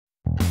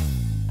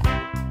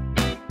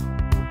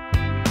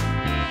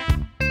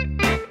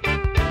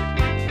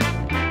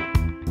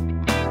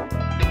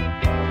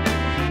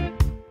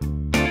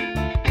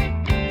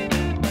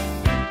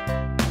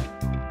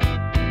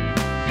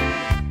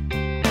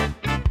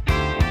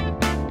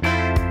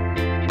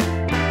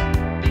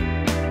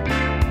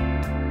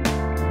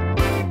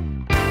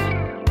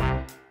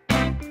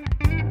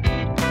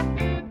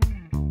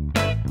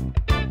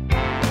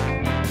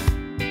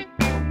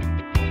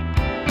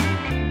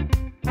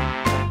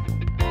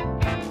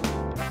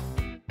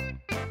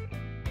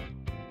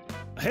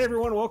Hey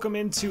everyone, welcome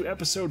into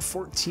episode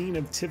 14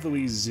 of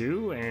Tivoli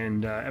Zoo,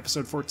 and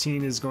episode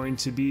 14 is going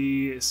to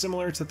be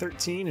similar to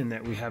 13 in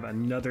that we have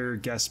another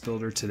guest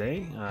builder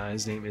today.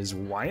 His name is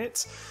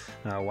Wyatt.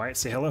 Wyatt,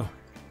 say hello.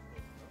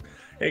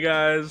 Hey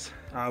guys.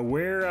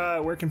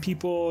 Where can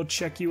people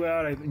check you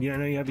out? I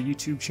know you have a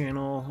YouTube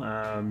channel.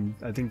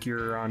 I think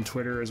you're on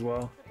Twitter as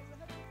well.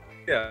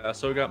 Yeah,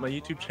 so I got my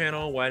YouTube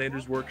channel, Wyatt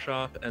Andrews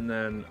Workshop, and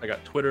then I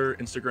got Twitter,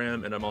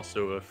 Instagram, and I'm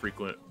also a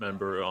frequent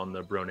member on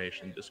the Bro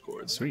Nation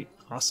Discord. Sweet,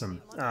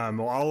 awesome.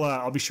 Well,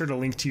 I'll be sure to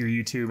link to your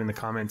YouTube in the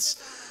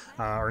comments,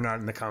 or not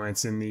in the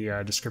comments, in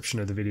the description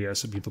of the video,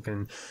 so people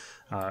can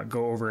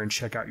go over and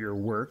check out your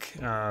work.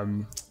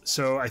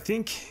 So I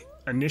think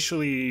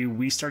initially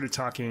we started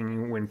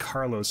talking when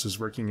Carlos was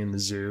working in the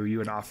zoo. You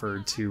had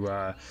offered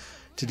to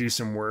do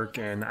some work,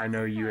 and I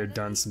know you had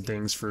done some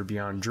things for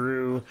Beyond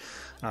Drew.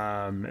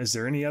 Is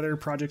there any other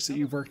projects that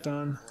you've worked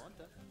on?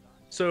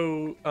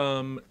 So,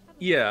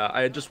 yeah,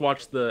 I had just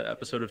watched the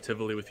episode of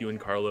Tivoli with you and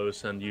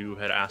Carlos, and you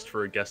had asked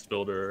for a guest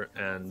builder,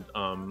 and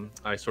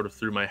I sort of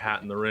threw my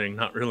hat in the ring,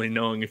 not really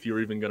knowing if you were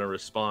even going to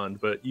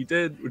respond, but you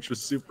did, which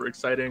was super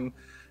exciting.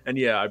 And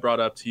yeah, I brought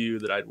up to you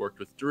that I'd worked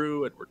with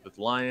Drew, I'd worked with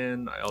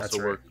Lion, I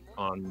also worked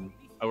on...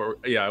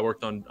 I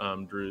worked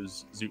on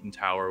Drew's Zootin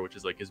Tower, which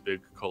is like his big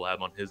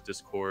collab on his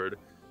Discord.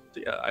 So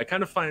yeah, I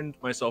kind of find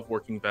myself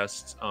working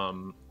best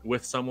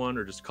with someone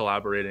or just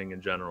collaborating in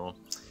general.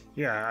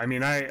 Yeah, I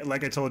mean,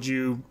 like I told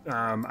you,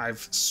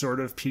 I've sort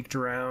of peeked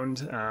around,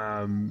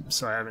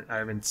 so I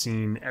haven't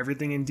seen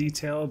everything in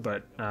detail,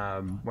 but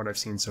what I've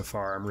seen so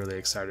far, I'm really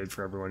excited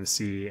for everyone to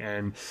see.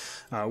 And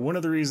one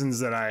of the reasons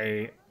that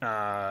I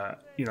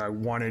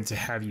wanted to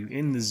have you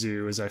in the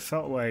zoo is I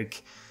felt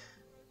like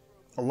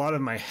a lot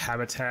of my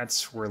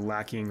habitats were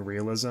lacking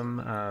realism.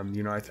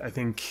 I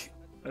think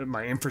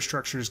my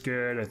infrastructure is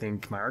good. I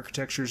think my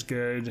architecture is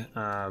good.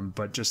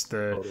 But just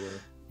the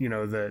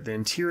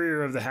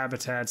interior of the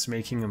habitats,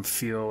 making them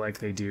feel like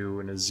they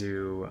do in a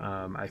zoo.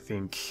 I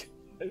think,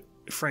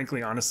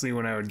 frankly, honestly,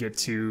 when I would get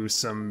to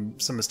some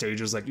of the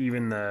stages, like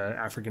even the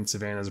African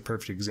savanna is a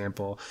perfect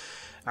example.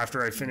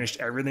 After I finished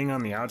everything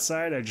on the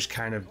outside, I just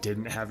kind of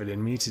didn't have it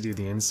in me to do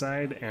the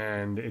inside,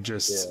 and it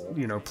just,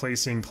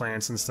 placing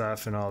plants and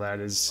stuff and all that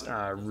is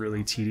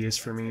really tedious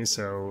for me.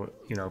 So,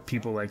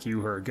 people like you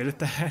who are good at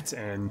that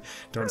and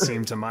don't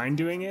seem to mind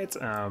doing it,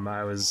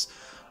 I was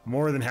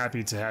more than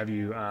happy to have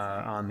you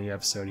on the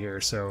episode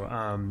here.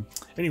 So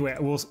anyway,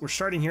 we're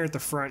starting here at the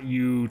front.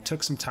 You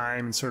took some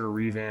time and sort of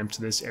revamped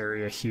this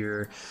area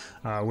here,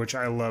 which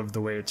I love the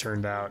way it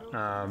turned out.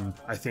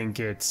 I think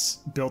it's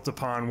built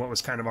upon what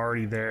was kind of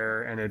already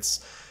there, and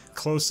it's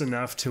close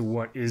enough to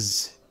what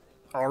is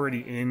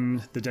already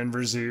in the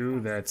Denver Zoo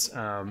that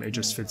it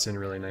just fits in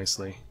really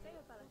nicely.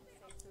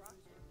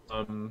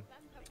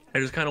 I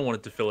just kind of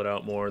wanted to fill it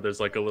out more. There's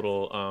like a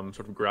little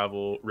sort of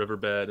gravel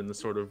riverbed and the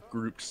sort of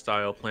grouped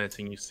style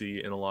planting you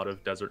see in a lot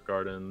of desert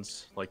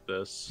gardens like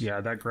this.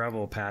 Yeah, that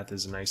gravel path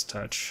is a nice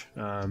touch.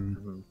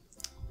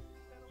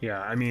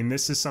 Yeah, I mean,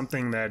 this is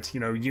something that,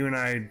 you and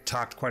I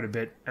talked quite a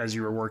bit as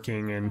you were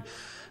working, and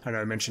I know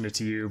I mentioned it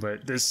to you,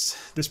 but this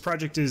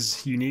project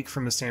is unique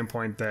from the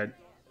standpoint that,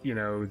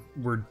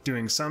 we're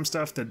doing some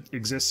stuff that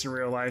exists in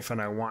real life,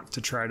 and I want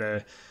to try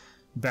to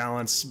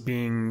balance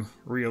being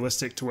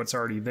realistic to what's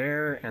already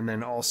there, and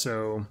then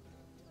also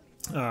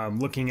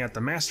looking at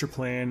the master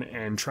plan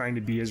and trying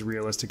to be as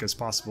realistic as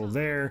possible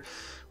there,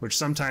 which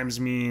sometimes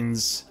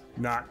means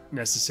not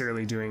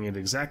necessarily doing it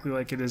exactly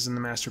like it is in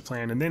the master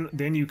plan. And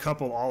then you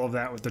couple all of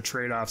that with the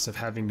trade-offs of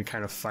having to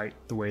kind of fight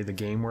the way the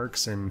game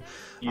works, and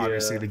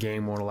obviously the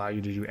game won't allow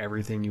you to do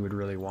everything you would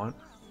really want.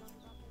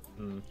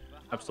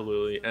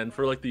 Absolutely. And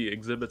for like the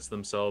exhibits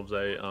themselves,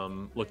 I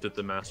looked at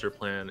the master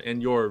plan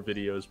and your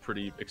videos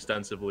pretty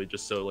extensively,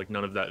 just so like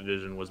none of that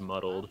vision was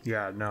muddled.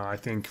 Yeah, no, I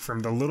think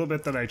from the little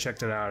bit that I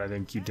checked it out, I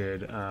think you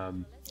did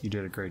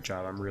a great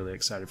job. I'm really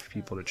excited for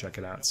people to check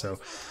it out. So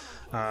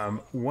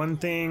one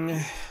thing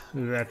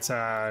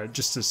that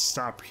just to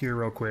stop here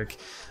real quick,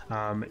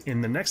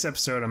 in the next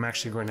episode I'm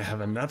actually going to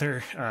have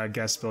another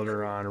guest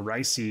builder on,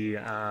 Ricey,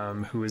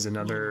 who is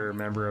another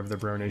member of the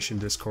Bro Nation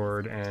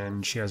Discord,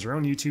 and she has her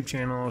own YouTube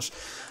channel.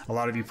 A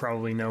lot of you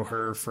probably know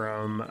her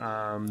from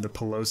the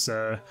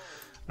Pelosa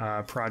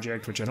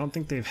project, which I don't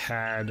think they've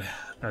had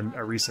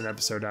a recent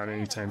episode out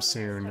anytime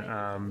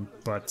soon,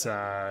 but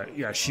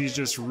yeah, she's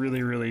just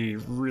really, really,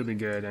 really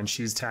good, and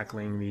she's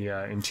tackling the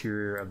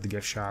interior of the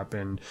gift shop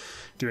and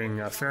doing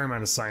a fair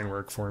amount of sign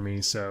work for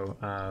me, so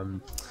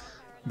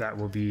that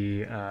will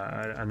be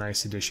a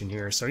nice addition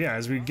here. So yeah,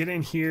 as we get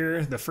in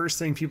here, the first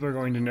thing people are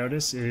going to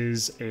notice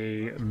is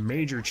a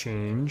major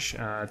change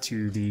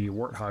to the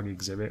warthog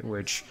exhibit,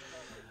 which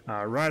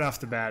right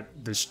off the bat,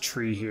 this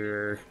tree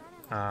here,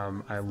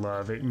 I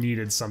love. It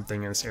needed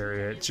something in this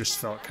area. It just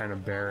felt kind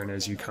of barren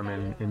as you come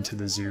into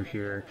the zoo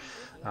here.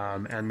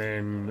 And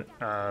then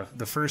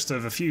the first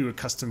of a few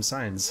custom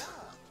signs.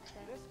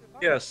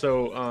 Yeah,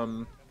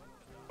 so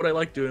what I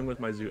like doing with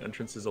my zoo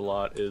entrances a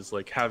lot is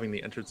like having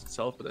the entrance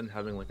itself, but then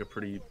having like a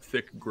pretty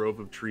thick grove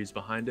of trees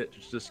behind it,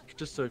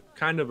 just to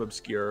kind of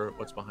obscure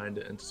what's behind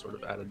it and to sort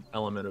of add an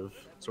element of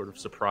sort of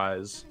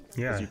surprise as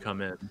Yeah, you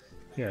come in.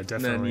 yeah, And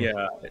then definitely.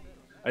 yeah,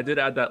 I did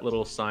add that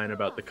little sign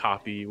about the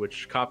copy,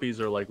 which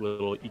copies are like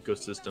little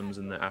ecosystems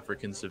in the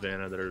African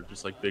savanna that are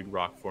just like big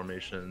rock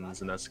formations,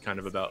 and that's kind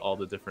of about all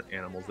the different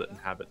animals that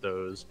inhabit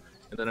those.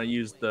 And then I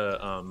used the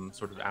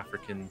sort of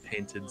African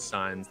painted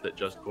signs that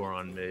Just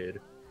Goron made.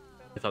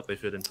 I thought they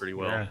fit in pretty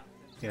well. Yeah,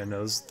 yeah,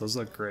 no, those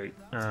look great.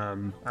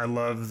 I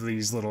love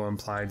these little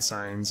implied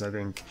signs. I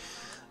think,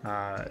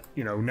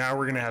 you know, now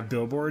we're gonna have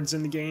billboards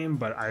in the game,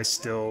 but I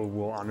still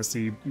will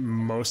honestly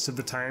most of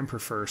the time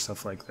prefer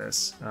stuff like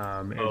this.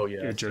 Oh yeah,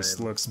 it just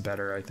same. looks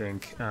better, I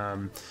think.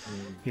 Mm,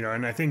 You know,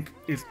 and I think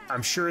if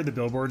I'm sure the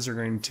billboards are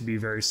going to be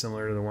very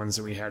similar to the ones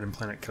that we had in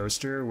Planet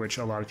Coaster, which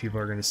a lot of people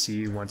are going to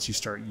see once you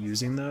start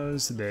using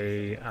those.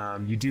 They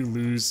you do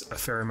lose a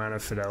fair amount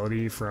of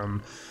fidelity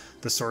from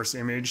the source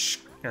image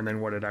and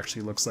then what it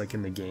actually looks like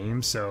in the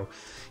game. So,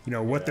 you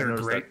know, yeah, I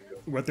noticed that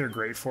too. what they're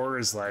great for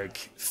is like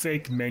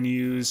fake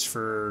menus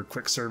for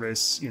quick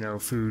service, you know,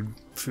 food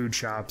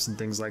shops and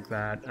things like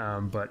that.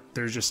 But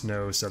there's just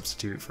no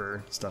substitute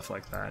for stuff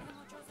like that.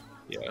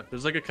 Yeah,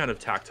 there's like a kind of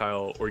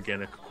tactile,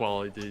 organic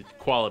quality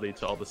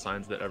to all the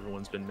signs that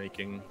everyone's been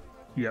making.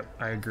 Yep,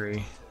 I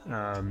agree.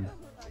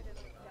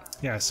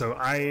 Yeah, so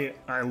I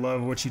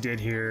love what you did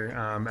here.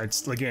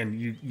 It's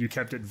again, you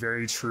kept it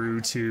very true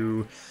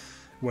to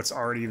what's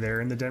already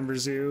there in the Denver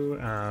Zoo,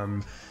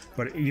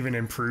 but even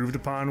improved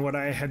upon what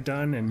I had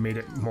done and made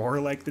it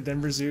more like the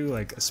Denver Zoo.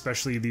 Like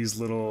especially these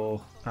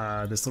little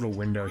this little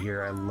window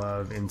here, I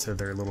love into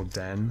their little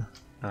den.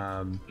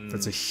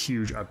 That's a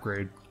huge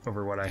upgrade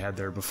over what I had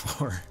there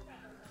before.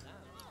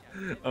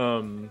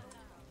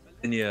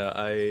 And yeah,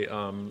 I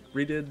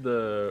redid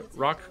the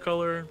rock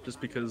color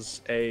just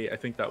because I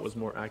think that was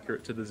more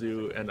accurate to the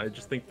zoo, and I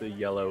just think the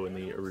yellow in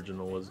the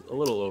original was a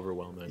little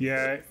overwhelming.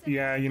 Yeah,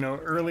 yeah, you know,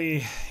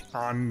 early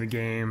on in the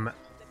game,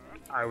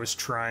 I was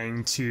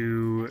trying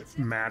to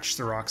match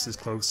the rocks as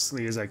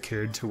closely as I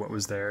could to what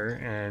was there,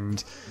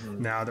 and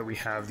now that we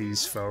have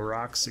these faux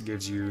rocks, it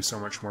gives you so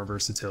much more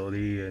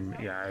versatility. And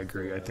yeah, I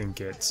agree. I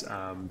think it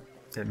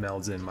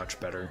melds in much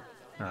better.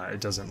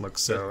 It doesn't look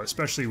so,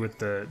 especially with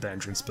the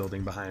entrance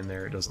building behind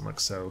there, it doesn't look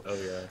so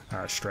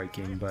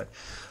striking. But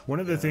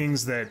one of the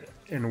things that,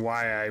 and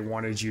why I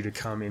wanted you to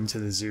come into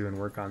the zoo and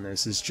work on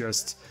this, is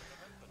just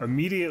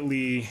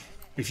immediately,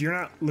 if you're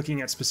not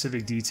looking at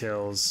specific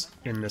details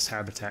in this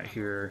habitat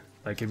here,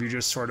 like if you're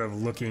just sort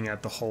of looking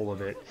at the whole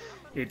of it,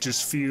 it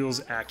just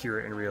feels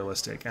accurate and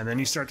realistic. And then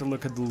you start to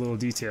look at the little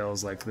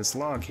details like this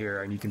log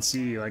here, and you can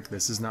see like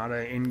this is not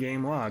an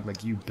in-game log.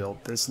 Like you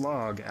built this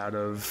log out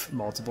of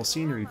multiple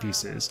scenery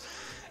pieces.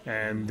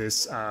 And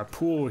this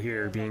pool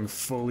here being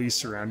fully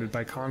surrounded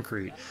by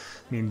concrete.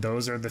 I mean,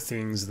 those are the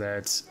things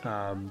that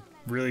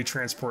really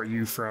transport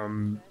you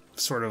from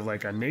sort of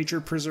like a nature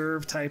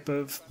preserve type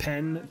of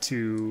pen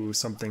to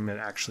something that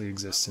actually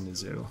exists in a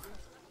zoo.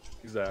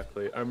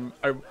 Exactly.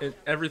 In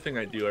everything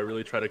I do, I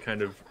really try to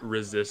kind of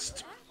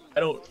resist. I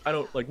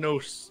don't like no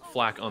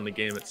flack on the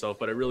game itself,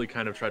 but I really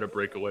kind of try to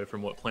break away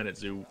from what Planet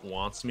Zoo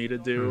wants me to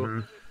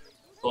do.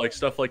 Like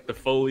stuff like the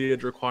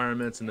foliage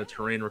requirements and the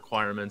terrain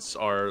requirements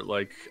are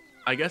like,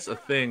 I guess, a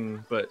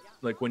thing, but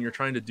like when you're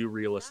trying to do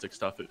realistic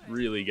stuff, it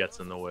really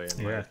gets in the way,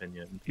 in my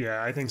opinion.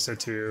 Yeah, I think so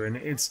too. And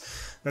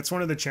that's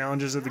one of the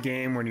challenges of the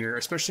game when you're,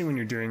 especially when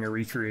you're doing a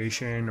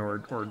recreation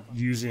or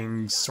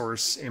using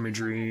source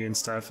imagery and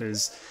stuff,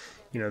 is,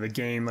 you know, the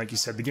game, like you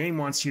said, the game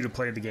wants you to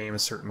play the game a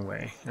certain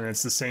way. And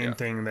it's the same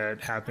thing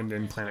that happened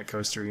in Planet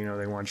Coaster. You know,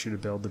 they want you to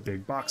build the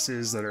big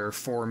boxes that are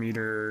 4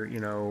 meter, you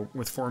know,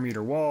 with 4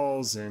 meter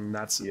walls, and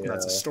that's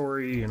a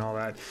story and all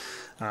that.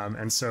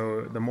 And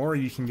so the more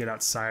you can get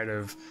outside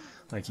of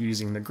like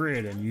using the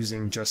grid and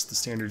using just the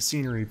standard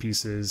scenery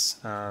pieces,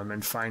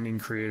 and finding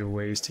creative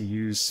ways to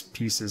use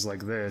pieces like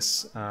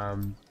this,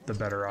 the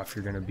better off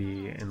you're going to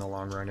be in the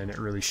long run. And it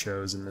really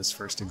shows in this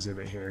first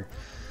exhibit here.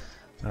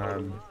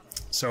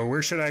 So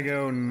where should I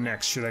go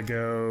next? Should I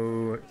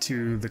go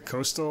to the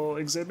coastal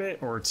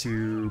exhibit or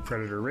to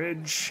Predator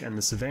Ridge and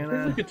the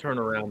Savannah? We could turn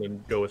around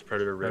and go with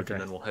Predator Ridge, and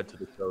then we'll head to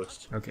the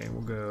coast. Okay,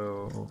 we'll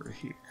go over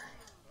here.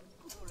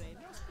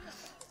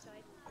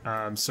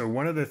 So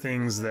one of the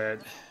things that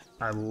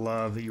I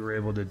love that you were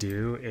able to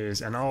do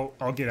is, and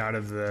I'll get out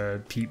of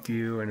the peep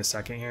view in a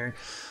second here,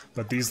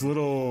 but these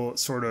little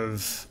sort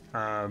of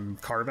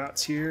carve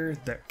outs here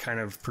that kind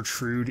of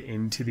protrude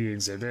into the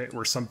exhibit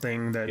were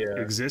something that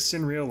exists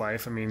in real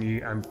life. I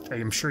mean,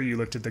 I'm sure you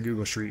looked at the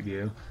Google Street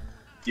View.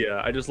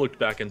 Yeah, I just looked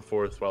back and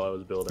forth while I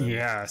was building.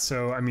 Yeah,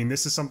 so I mean,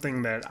 this is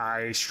something that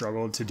I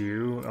struggled to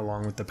do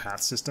along with the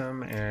path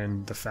system,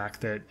 and the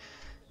fact that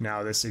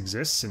now this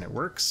exists and it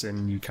works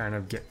and you kind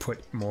of get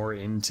put more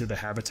into the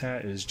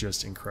habitat is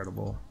just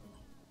incredible.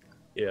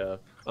 Yeah.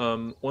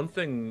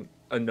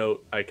 A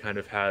note I kind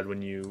of had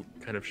when you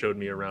kind of showed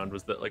me around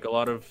was that like a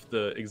lot of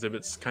the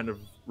exhibits kind of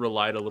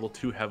relied a little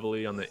too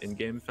heavily on the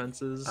in-game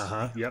fences.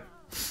 Yep.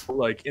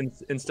 like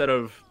instead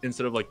of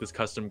like this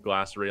custom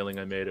glass railing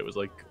I made, it was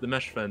like the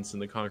mesh fence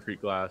and the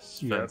concrete glass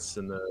fence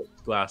and the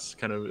glass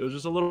kind of, it was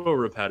just a little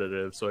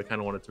repetitive, so I kind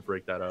of wanted to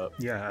break that up.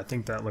 Yeah, I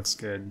think that looks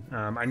good.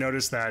 I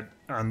noticed that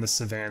on the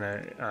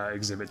Savannah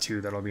exhibit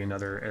too. That'll be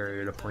another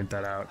area to point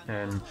that out.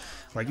 And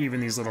like even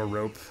these little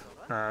rope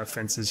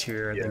fences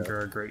here, I think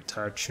are a great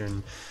touch.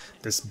 And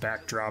this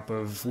backdrop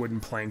of wooden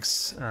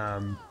planks,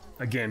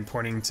 again,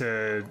 pointing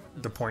to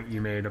the point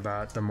you made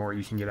about the more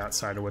you can get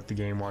outside of what the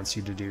game wants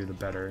you to do, the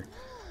better.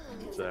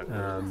 Exactly.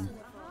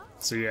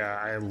 So yeah,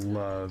 I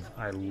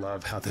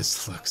love how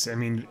this looks. I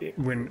mean,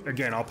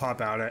 I'll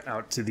pop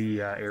out to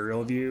the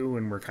aerial view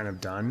when we're kind of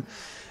done,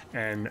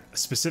 and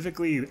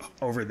specifically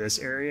over this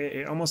area,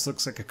 it almost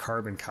looks like a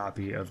carbon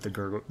copy of the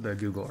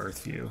Google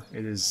Earth view.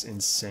 It is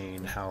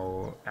insane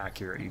how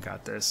accurate you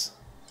got this.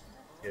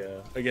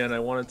 Yeah. Again, I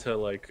wanted to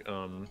like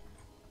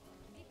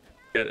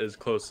get as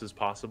close as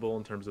possible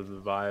in terms of the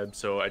vibe,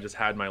 so I just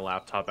had my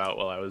laptop out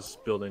while I was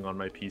building on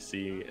my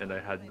PC, and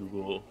I had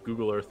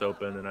Google Earth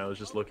open, and I was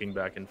just looking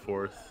back and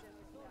forth.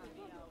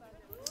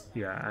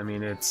 Yeah, I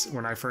mean,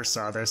 when I first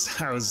saw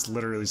this, I was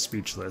literally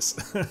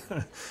speechless.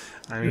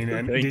 I mean,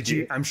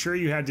 and I'm sure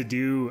you had to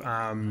do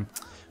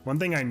one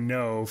thing I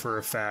know for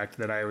a fact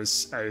that I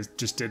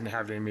just didn't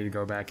have it in me to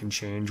go back and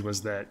change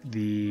was that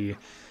the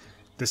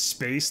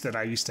space that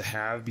I used to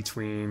have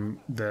between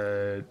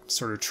the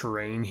sort of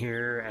terrain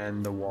here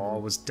and the wall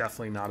was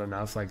definitely not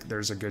enough. Like,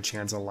 there's a good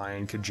chance a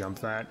lion could jump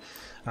that.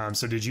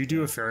 So did you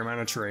do a fair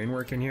amount of terrain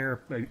work in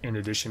here in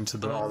addition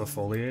to all the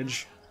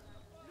foliage?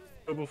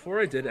 So before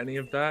I did any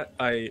of that,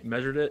 I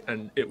measured it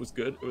and it was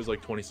good. It was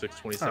like 27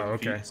 feet. So,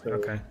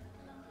 okay.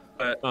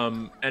 But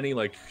any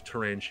like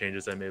terrain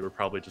changes I made were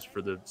probably just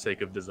for the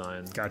sake of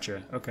design.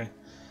 Gotcha. Okay.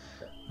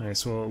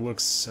 Nice. Well, it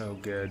looks so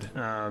good.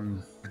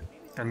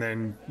 And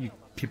then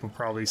people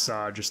probably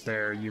saw just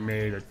there you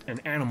made an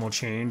animal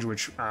change,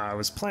 which I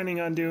was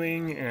planning on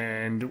doing.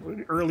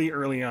 And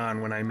early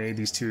on when I made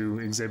these two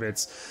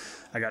exhibits,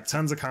 I got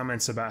tons of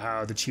comments about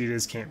how the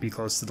cheetahs can't be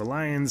close to the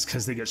lions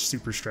because they get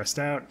super stressed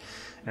out.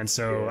 And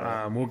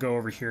so we'll go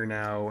over here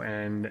now,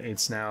 and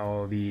it's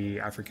now the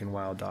African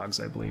wild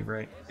dogs, I believe,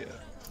 right?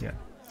 Yeah.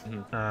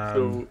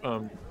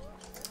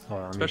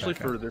 Especially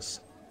for this.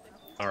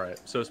 All right,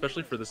 so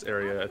especially for this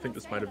area, I think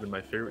this might have been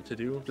my favorite to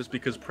do, just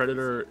because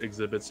Predator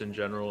exhibits in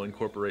general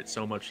incorporate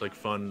so much like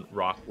fun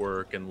rock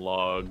work and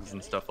logs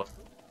and stuff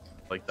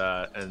like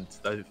that, and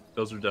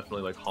those are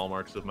definitely like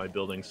hallmarks of my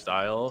building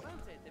style.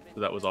 So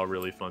that was all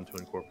really fun to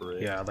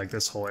incorporate. Yeah, like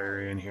this whole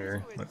area in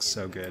here looks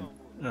so good.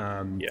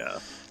 Yeah.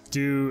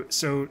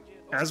 So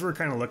as we're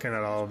kind of looking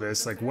at all of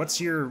this, like,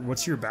 what's your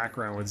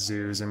background with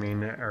zoos? I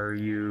mean, are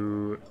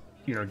you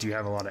do you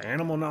have a lot of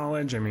animal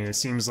knowledge? I mean, it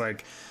seems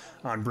like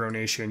on Bro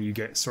Nation, you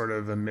get sort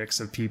of a mix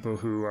of people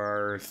who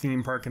are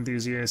theme park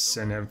enthusiasts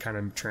and have kind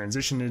of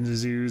transitioned into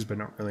zoos, but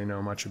don't really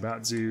know much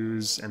about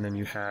zoos. And then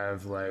you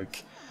have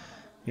like,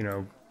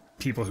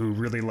 people who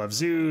really love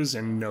zoos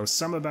and know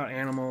some about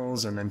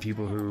animals, and then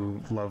people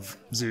who love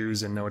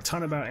zoos and know a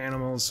ton about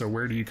animals. So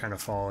where do you kind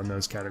of fall in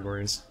those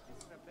categories?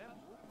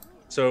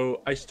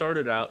 So I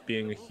started out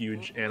being a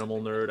huge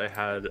animal nerd. I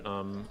had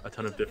a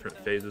ton of different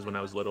phases when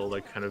I was little,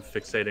 like kind of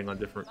fixating on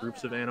different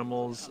groups of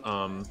animals.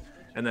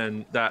 And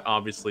then that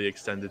obviously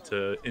extended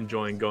to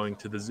enjoying going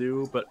to the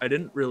zoo, but I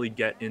didn't really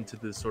get into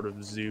the sort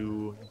of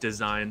zoo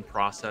design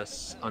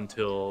process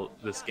until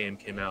this game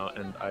came out,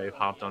 and I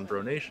hopped on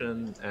Bro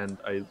Nation, and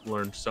I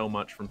learned so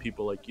much from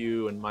people like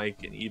you and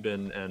Mike and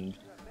Eben, and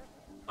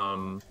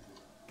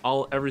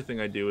everything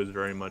I do is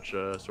very much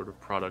a sort of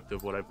product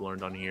of what I've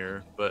learned on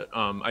here. But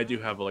I do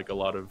have like a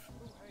lot of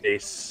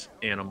base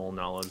animal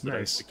knowledge that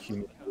I've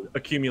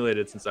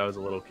accumulated since I was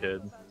a little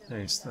kid.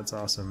 Nice, that's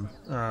awesome.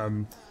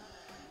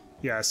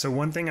 Yeah, so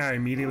one thing I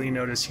immediately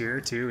noticed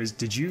here too is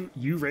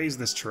you raise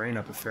this terrain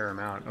up a fair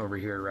amount over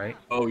here, right?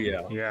 Oh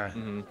yeah. Yeah.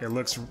 Mm-hmm. It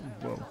looks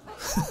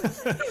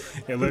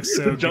it looks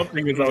so the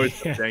jumping is always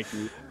thank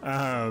you.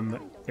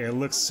 It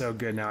looks so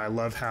good now. I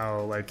love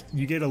how like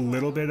you get a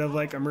little bit of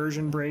like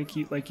immersion break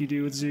like you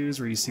do with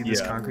zoos, where you see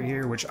this concrete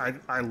here, which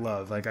I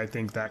love. Like, I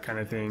think that kind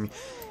of thing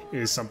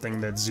is something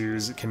that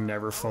zoos can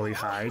never fully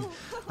hide.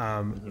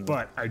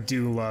 But I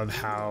do love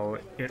how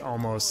it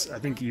almost, I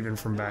think even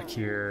from back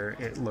here,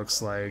 it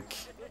looks like,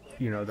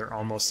 they're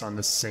almost on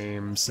the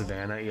same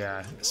savanna.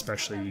 Yeah,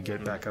 especially you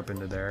get back up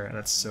into there.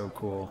 That's so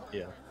cool.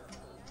 Yeah.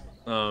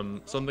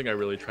 Something I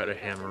really try to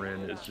hammer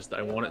in is just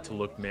I want it to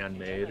look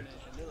man-made,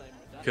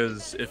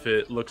 because if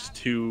it looks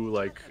too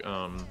like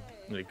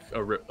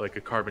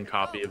a carbon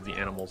copy of the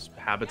animal's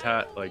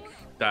habitat, like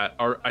that,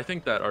 I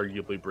think that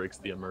arguably breaks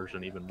the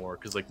immersion even more,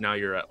 because like now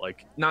you're at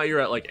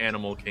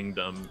Animal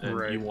Kingdom,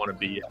 and you want to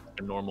be at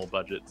a normal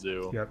budget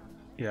zoo. Yep.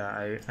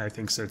 Yeah, I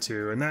think so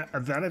too. And that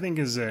I think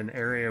is an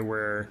area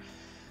where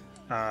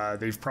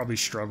they've probably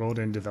struggled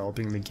in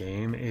developing the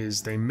game.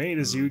 Is they made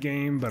a zoo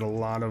game, but a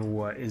lot of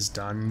what is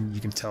done,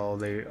 you can tell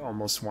they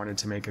almost wanted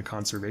to make a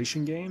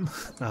conservation game.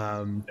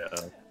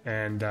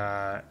 And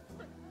I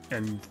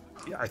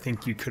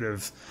think you could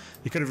have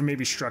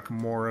maybe struck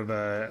more of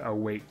a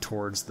weight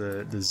towards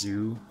the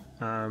zoo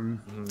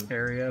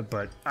area.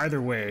 But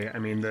either way, I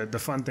mean, the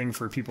fun thing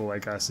for people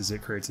like us is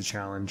it creates a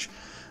challenge.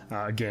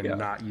 Again,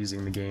 not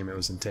using the game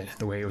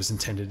the way it was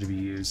intended to be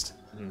used.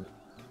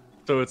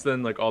 So it's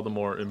then like all the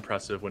more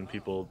impressive when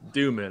people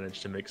do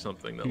manage to make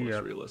something that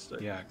looks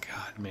realistic. Yeah,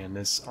 God, man,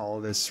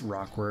 all this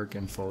rock work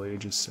and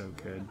foliage is so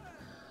good.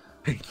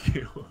 Thank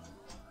you.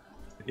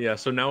 Yeah,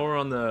 so now we're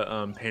on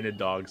the painted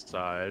dog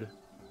side.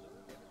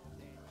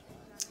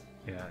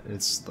 Yeah,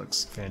 it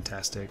looks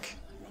fantastic.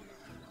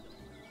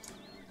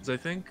 Because I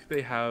think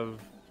they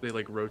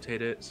like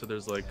rotate it, so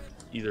there's like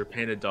either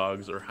painted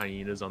dogs or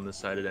hyenas on this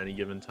side at any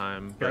given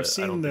time. Yeah, I've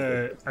seen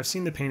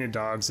the painted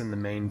dogs in the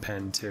main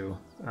pen too,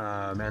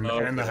 and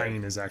the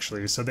hyenas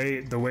actually. So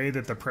the way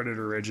that the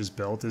Predator Ridge is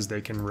built is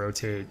they can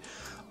rotate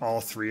all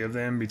three of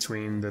them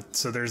between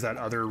so there's that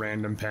other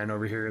random pen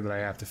over here that I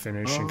have to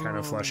finish and kind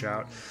of flesh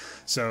out.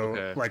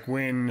 So like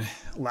when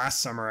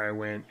last summer I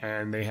went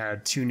and they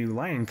had 2 new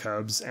lion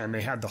cubs and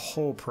they had the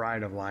whole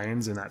pride of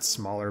lions in that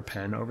smaller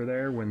pen over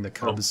there when the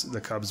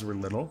cubs were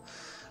little.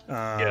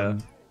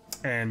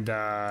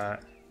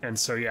 And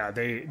so yeah,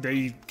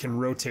 they can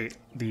rotate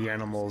the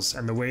animals,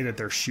 and the way that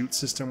their chute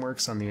system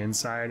works on the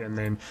inside, and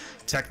then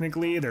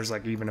technically there's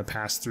like even a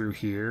pass through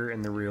here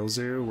in the real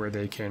zoo where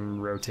they can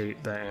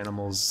rotate the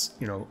animals,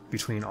 you know,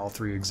 between all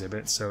 3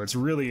 exhibits. So it's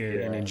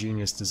really an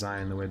ingenious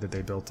design the way that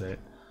they built it.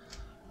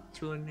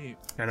 It's really neat.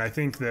 And I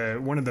think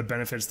one of the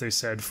benefits they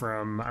said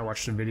I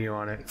watched a video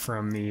on it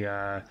from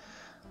the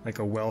like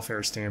a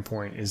welfare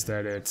standpoint is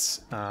that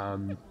it's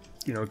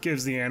you know, it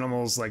gives the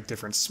animals like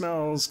different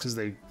smells because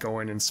they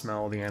go in and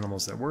smell the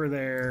animals that were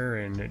there,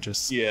 and it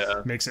just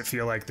makes it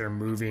feel like they're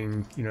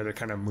moving, you know, they're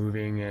kind of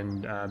moving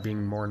and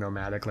being more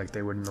nomadic like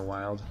they would in the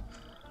wild.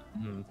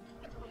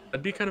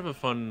 That'd be kind of a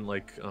fun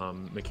like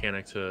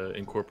mechanic to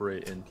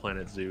incorporate in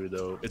Planet Zoo,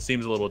 though it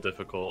seems a little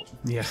difficult.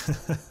 Yeah.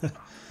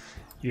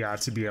 Yeah,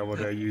 to be able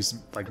to use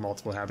like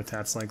multiple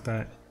habitats like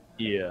that.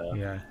 Yeah.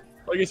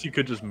 Well, I guess you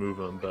could just move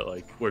them, but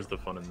like where's the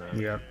fun in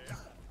that?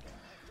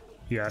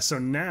 Yeah, so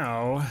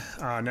now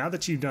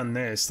that you've done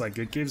this, like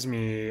it gives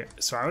me,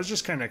 so I was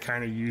just kind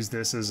of use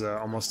this as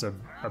almost a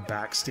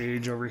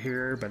backstage over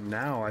here, but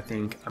now I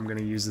think I'm going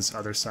to use this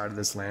other side of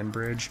this land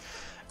bridge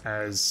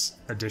as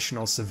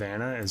additional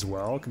savanna as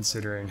well,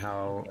 considering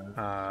how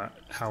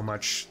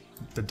much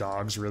the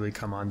dogs really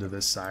come onto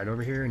this side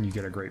over here, and you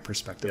get a great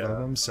perspective of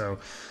them. So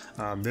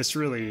this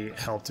really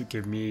helped to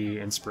give me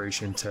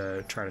inspiration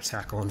to try to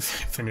tackle and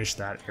finish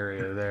that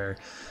area there.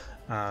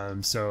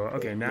 So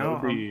okay,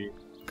 now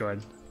go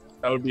ahead.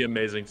 That would be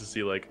amazing to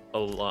see like a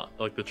lot,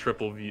 like the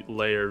triple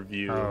layer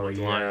view, like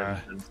lions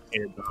and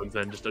painted dogs,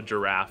 and just a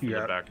giraffe in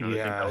the background.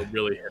 I think that would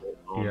really hit it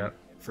home. Yeah,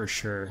 for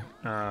sure.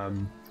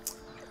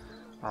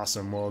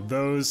 Awesome. Well,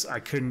 those I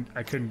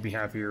couldn't be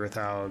happier with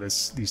how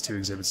these 2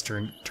 exhibits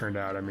turned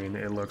out. I mean,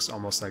 it looks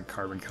almost like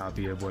carbon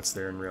copy of what's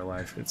there in real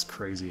life. It's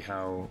crazy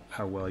how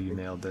well you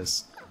nailed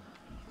this.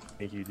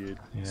 Thank you, dude.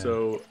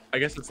 So I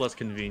guess it's less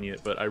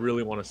convenient, but I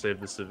really want to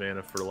save the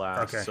savannah for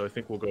last. So I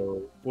think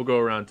we'll go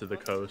around to the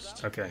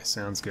coast. Okay,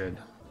 sounds good.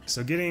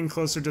 So getting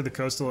closer to the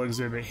coastal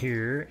exhibit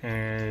here,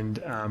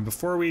 and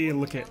before we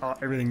look at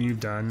everything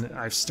you've done,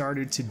 I've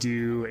started to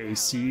do a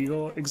sea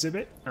eagle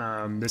exhibit.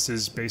 This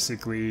is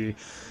basically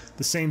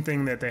the same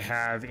thing that they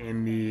have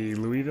in the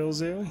Louisville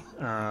Zoo.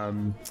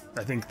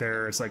 I think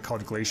it's like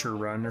called Glacier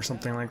Run or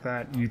something like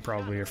that. You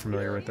probably are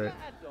familiar with it.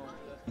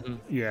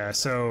 Yeah,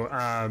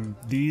 so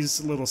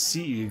these little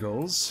sea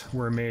eagles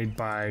were made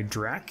by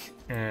Drac,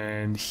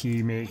 and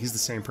he's the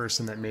same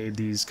person that made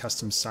these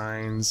custom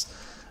signs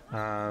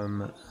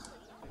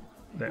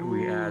that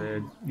we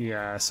added.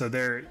 Yeah, so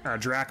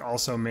Drac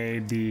also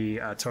made the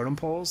totem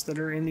poles that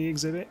are in the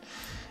exhibit,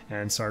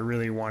 and so I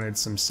really wanted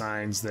some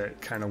signs that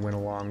kind of went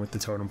along with the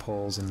totem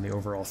poles and the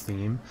overall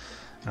theme.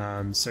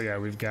 So yeah,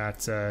 we've got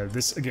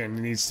this again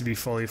needs to be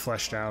fully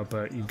fleshed out,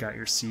 but you've got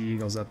your sea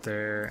eagles up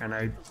there,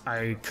 and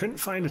I couldn't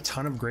find a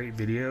ton of great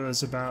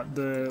videos about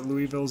the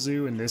Louisville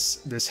Zoo and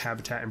this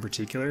habitat in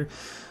particular,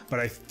 but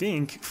I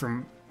think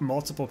from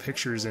multiple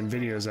pictures and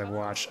videos I've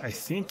watched, I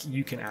think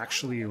you can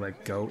actually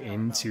like go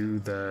into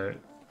the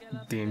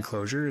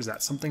enclosure. Is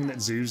that something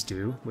that zoos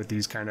do with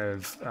these kind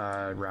of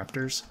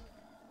raptors?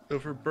 So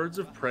for birds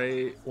of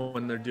prey,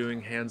 when they're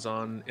doing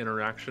hands-on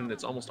interaction,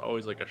 it's almost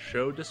always like a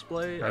show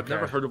display. Okay. I've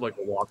never heard of like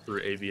a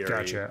walk-through aviary.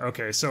 Gotcha.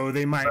 Okay, so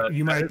you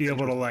might be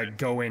able to like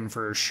go in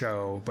for a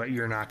show, but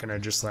you're not gonna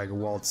just like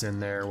waltz in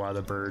there while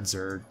the birds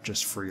are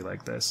just free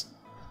like this.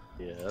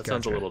 Yeah, that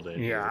sounds a little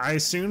dangerous. Yeah, I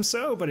assume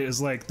so, but it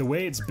was like the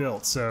way it's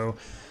built. So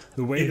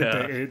the way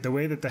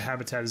that the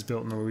habitat is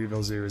built in the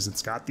Louisville Zoo is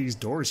it's got these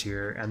doors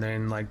here, and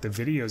then like the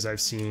videos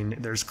I've seen,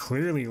 there's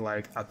clearly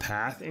like a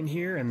path in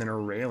here and then a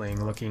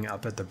railing looking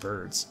up at the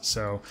birds.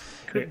 So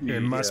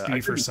it must be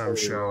for some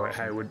show.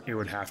 It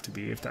would have to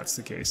be if that's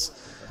the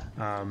case.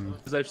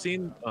 Because I've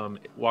seen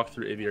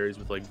walk-through aviaries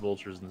with like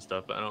vultures and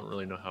stuff, but I don't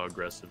really know how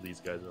aggressive these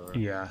guys are.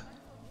 Yeah.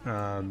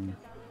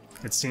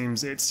 It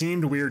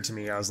seemed weird to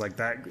me. I was like,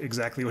 that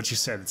exactly what you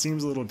said. It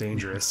seems a little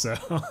dangerous. So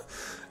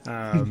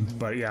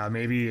But yeah,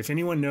 maybe if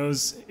anyone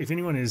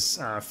is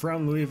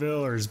from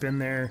Louisville or has been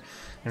there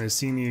and has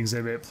seen the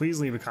exhibit, please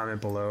leave a comment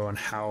below on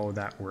how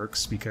that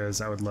works,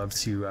 because I would love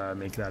to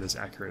make that as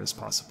accurate as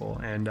possible.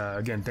 And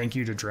again, thank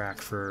you to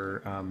Drac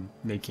for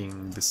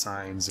making the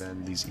signs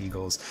and these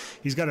eagles.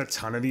 He's got a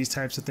ton of these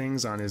types of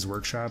things on his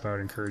workshop. I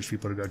would encourage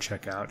people to go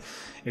check out.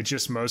 It's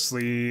just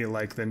mostly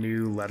like the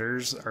new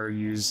letters are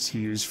he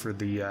used for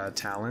the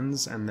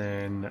talons, and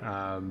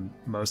then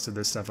most of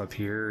this stuff up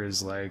here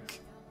is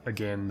like,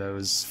 again,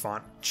 those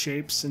font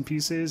shapes and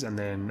pieces, and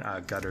then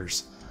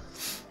gutters.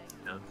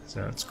 Yeah.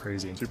 So it's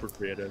crazy. Super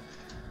creative.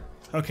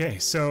 Okay,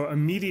 so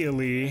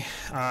immediately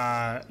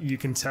you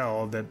can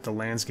tell that the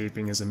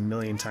landscaping is a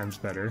million times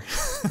better.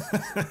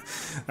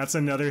 That's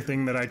another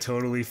thing that I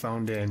totally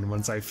phoned in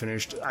once I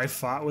finished. I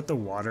fought with the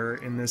water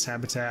in this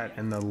habitat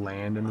and the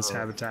land in this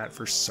habitat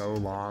for so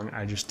long.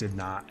 I just did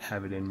not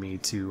have it in me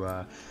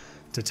to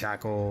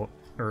tackle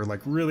or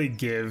like really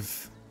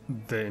give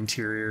the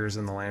interiors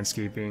and the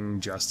landscaping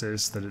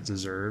justice that it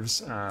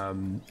deserves,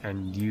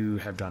 and you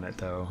have done it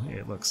though.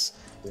 It looks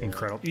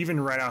incredible, even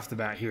right off the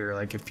bat here.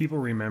 Like, if people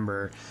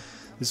remember,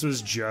 this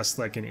was just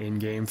like an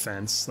in-game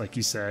fence, like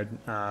you said,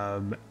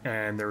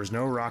 and there was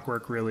no rock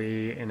work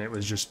really, and it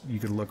was just, you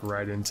could look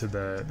right into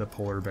the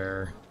polar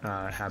bear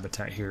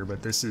habitat here.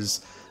 But this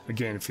is,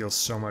 again, it feels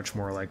so much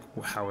more like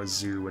how a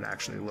zoo would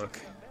actually look.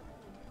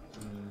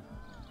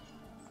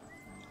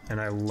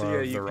 And I love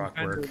the rock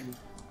work.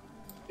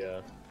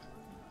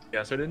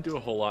 Yeah, so I didn't do a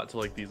whole lot to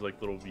like these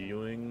like little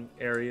viewing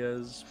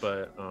areas,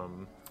 but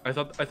I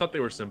thought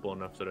they were simple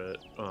enough that it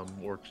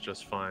worked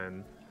just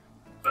fine.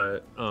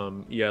 But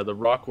yeah, the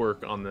rock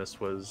work on this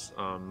was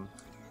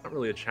not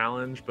really a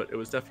challenge, but it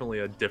was definitely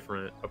a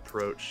different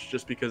approach,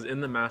 just because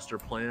in the master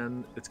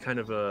plan it's kind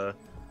of a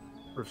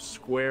sort of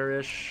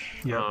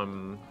squarish,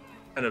 kind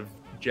of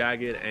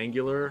jagged,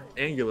 angular.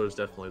 Angular is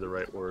definitely the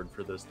right word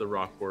for this. The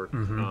rock work,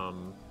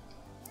 and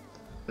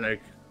I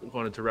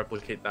wanted to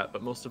replicate that,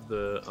 but most of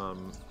the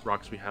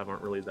rocks we have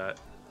aren't really that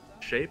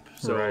shape,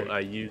 so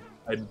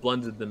I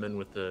blended them in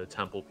with the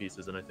temple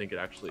pieces, and I think it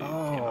actually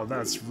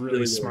that's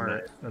really smart.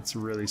 Nice. That's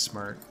really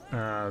smart.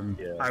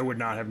 I would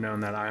not have known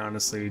that. I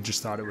honestly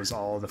just thought it was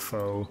all the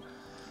faux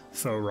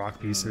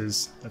rock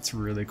pieces. That's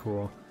really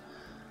cool.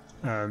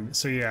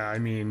 So yeah, I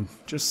mean,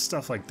 just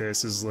stuff like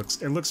this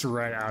looks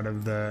right out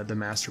of the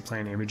master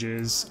plan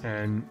images,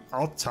 and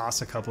I'll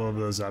toss a couple of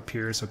those up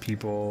here so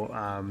people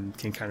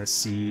can kind of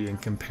see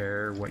and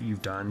compare what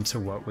you've done to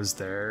what was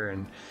there,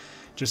 and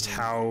just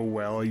how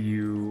well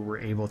you were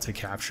able to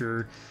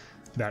capture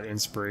that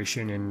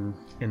inspiration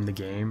in the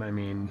game. I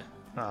mean,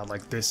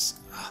 like this,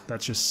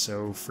 that's just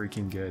so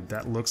freaking good.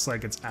 That looks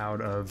like it's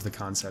out of the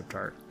concept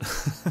art.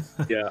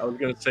 Yeah, I was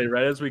gonna say,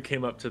 right as we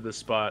came up to this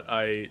spot,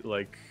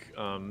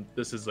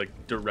 this is like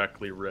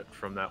directly ripped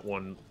from that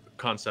one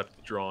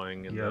concept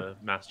drawing in the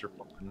master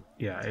plan.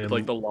 Yeah, it's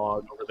like the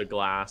log over the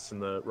glass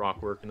and the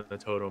rock work and the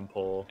totem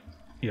pole.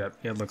 Yep,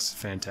 it looks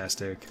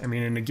fantastic. I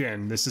mean, and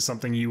again, this is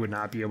something you would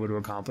not be able to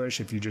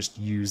accomplish if you just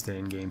use the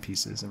in-game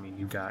pieces. I mean,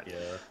 you've got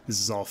this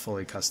is all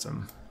fully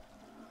custom.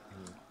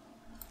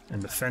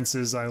 And the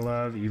fences I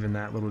love, even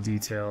that little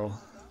detail.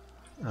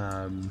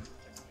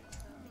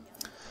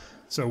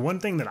 So one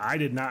thing that I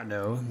did not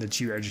know that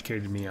you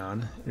educated me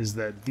on is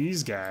that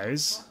these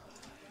guys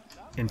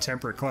in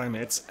temperate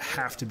climates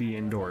have to be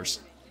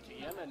indoors.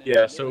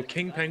 Yeah, so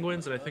king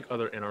penguins and I think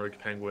other Antarctic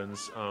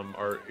penguins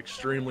are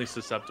extremely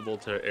susceptible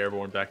to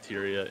airborne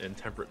bacteria in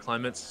temperate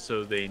climates,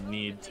 so they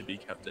need to be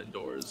kept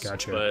indoors.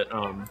 Gotcha. But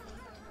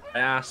I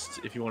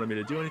asked if you wanted me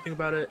to do anything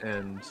about it,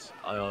 and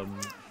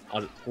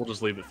we'll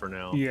just leave it for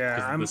now.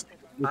 Yeah,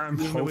 I'm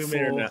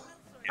hopeful.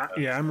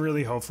 Yeah, I'm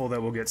really hopeful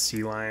that we'll get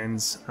sea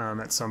lions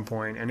at some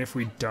point, and if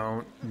we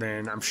don't,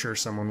 then I'm sure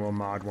someone will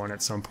mod one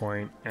at some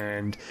point.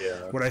 And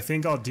what I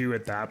think I'll do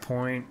at that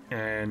point,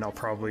 and I'll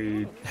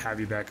probably have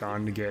you back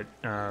on to get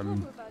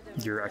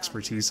your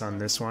expertise on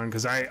this one,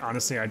 because I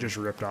just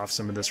ripped off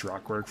some of this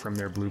rock work from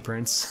their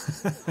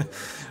blueprints.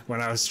 When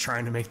I was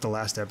trying to make the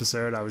last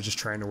episode, I was just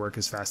trying to work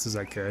as fast as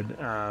I could,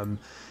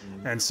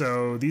 and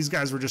so these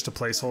guys were just a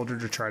placeholder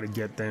to try to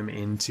get them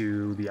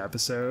into the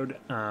episode.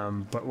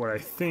 But what I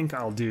think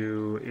I'll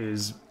do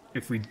is,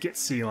 if we get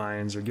sea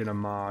lions or get a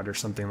mod or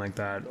something like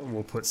that,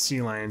 we'll put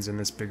sea lions in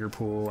this bigger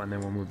pool, and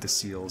then we'll move the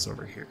seals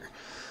over here.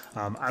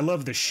 I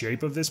love the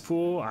shape of this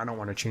pool. I don't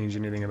want to change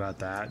anything about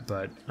that,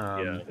 but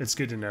it's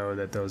good to know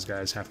that those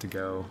guys have to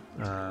go.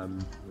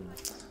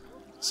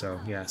 So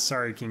yeah,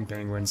 sorry, king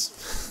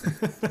penguins.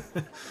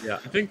 Yeah,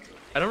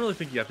 I don't really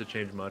think you have to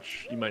change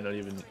much. You might not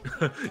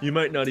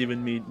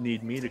even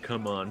need me to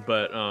come on,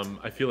 but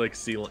I feel like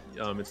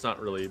it's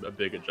not really a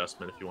big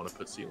adjustment if you want to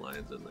put sea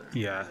lions in there.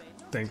 Yeah,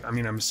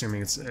 I'm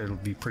assuming it'll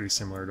be pretty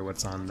similar to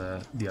what's on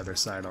the other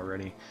side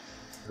already.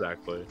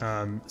 Exactly.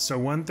 So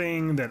one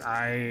thing that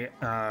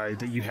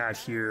that you had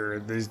here,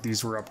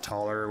 these were up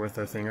taller with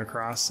a thing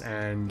across,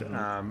 and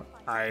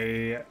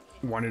I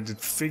wanted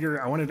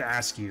to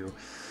ask you.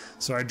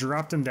 So I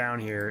dropped them down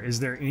here. Is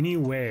there any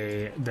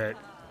way that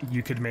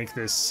you could make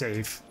this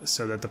safe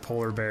so that the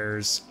polar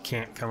bears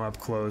can't come up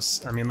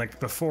close. I mean, like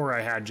before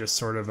I had just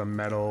sort of a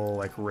metal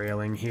like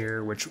railing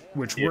here, which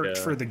worked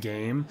for the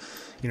game,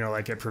 you know,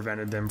 like it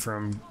prevented them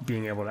from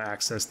being able to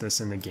access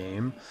this in the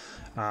game.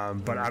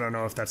 But I don't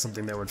know if that's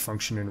something that would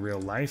function in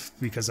real life,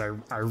 because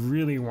I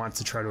really want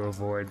to try to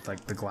avoid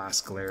like the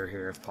glass glare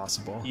here if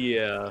possible.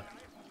 Yeah.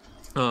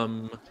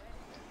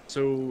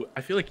 So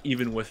I feel like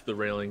even with the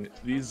railing,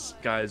 these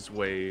guys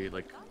weigh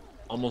like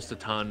almost a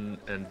ton,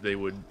 and they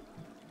would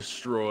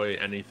destroy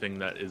anything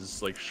that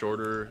is like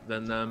shorter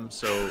than them.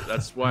 So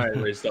that's why I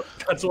raised up.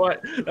 That's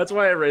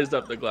why I raised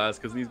up the glass,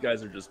 because these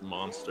guys are just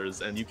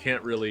monsters, and you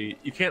can't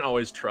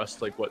always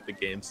trust like what the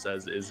game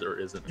says is or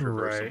isn't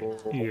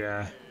traversable. Right.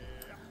 Yeah.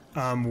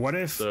 What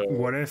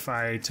if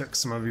I took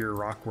some of your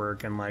rock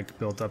work and like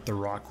built up the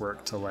rock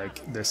work to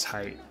like this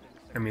height?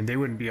 I mean, they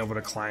wouldn't be able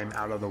to climb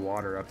out of the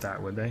water up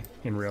that, would they,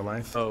 in real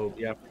life? Oh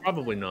yeah,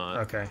 probably not.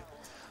 Okay.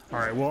 All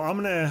right. Well,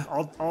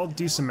 I'll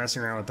do some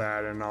messing around with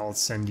that, and I'll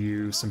send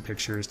you some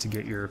pictures to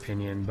get your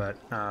opinion. But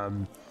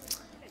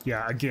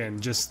yeah, again,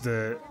 just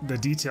the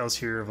details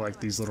here of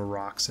like these little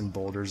rocks and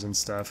boulders and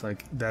stuff.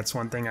 Like that's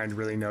one thing I'd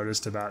really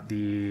noticed about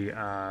the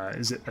I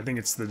think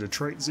it's the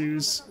Detroit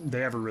zoos. They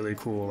have a really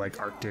cool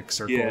like Arctic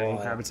circle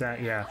habitat.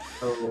 Yeah.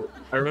 Oh,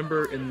 I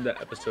remember in the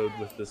episode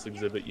with this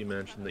exhibit you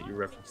mentioned that you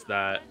referenced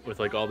that with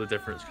like all the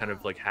different kind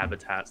of like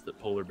habitats that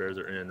polar bears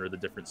are in, or the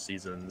different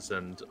seasons.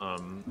 And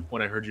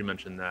when I heard you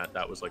mention that,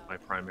 that was like my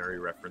primary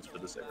reference for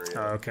this area.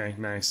 Oh, okay,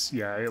 nice.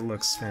 Yeah, it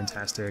looks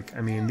fantastic. I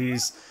mean,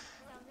 this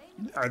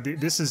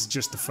is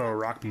just the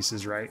faux rock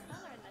pieces, right?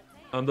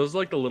 Those are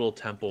like the little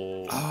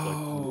temple.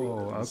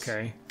 Oh, like,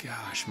 okay.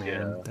 Gosh,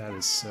 man, that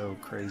is so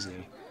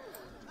crazy.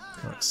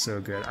 That looks so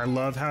good. I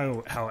love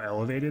how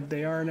elevated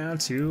they are now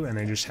too, and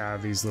they just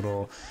have these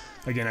little.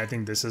 Again, I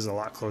think this is a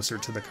lot closer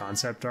to the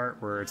concept art,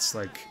 where it's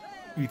like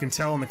you can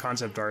tell in the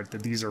concept art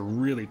that these are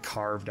really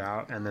carved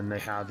out, and then they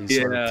have these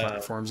sort of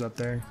platforms up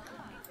there.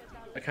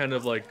 A kind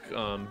of like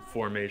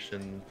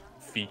formation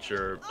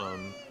feature.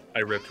 I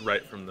ripped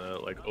right from the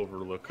like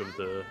overlook of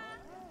the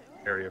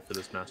area for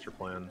this master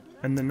plan.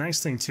 And the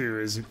nice thing too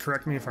is,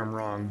 correct me if I'm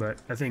wrong, but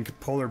I think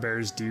polar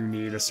bears do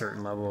need a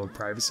certain level of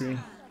privacy.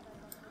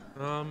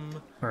 Are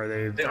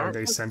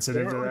they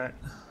sensitive to that?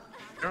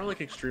 They are like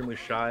extremely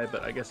shy,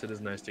 but I guess it is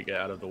nice to get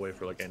out of the way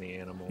for like any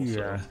animal.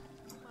 Yeah. So.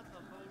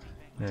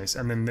 Nice.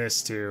 And then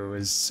this too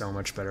is so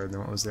much better than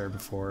what was there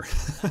before.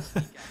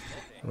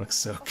 It looks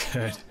so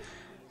good.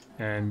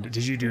 And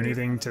did you do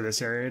anything to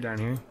this area down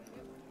here?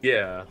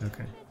 Yeah.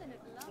 Okay.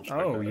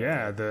 Oh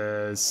yeah,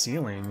 the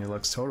ceiling, it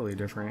looks totally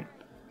different.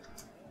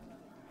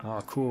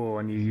 Oh, cool.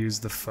 And you use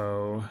the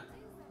faux.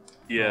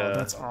 Yeah. Oh,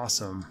 that's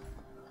awesome.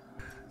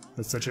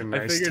 That's such a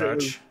nice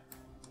touch.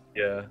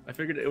 I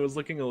figured it was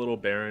looking a little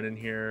barren in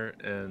here,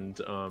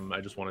 and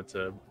I just wanted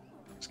to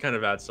just kind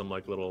of add some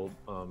like little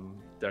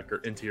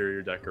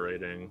interior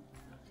decorating.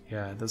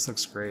 Yeah, this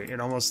looks great.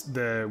 And almost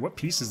what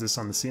piece is this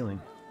on the ceiling?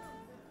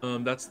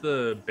 That's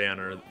the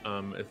banner.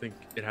 I think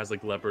it has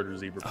like leopard or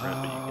zebra print.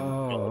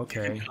 Oh, you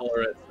can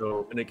color it,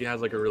 and it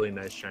has like a really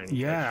nice shiny.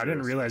 Yeah, texture. I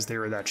didn't realize they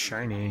were that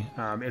shiny.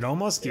 It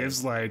almost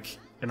gives like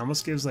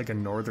a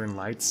Northern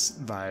Lights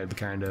vibe,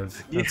 kind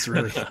of. That's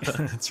really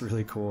that's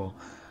really cool.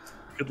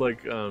 Could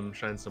like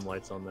shine some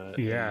lights on that.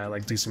 Yeah,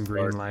 like do some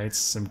green lights,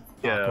 some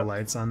aqua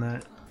lights on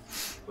that.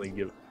 Like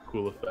give a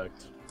cool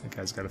effect. That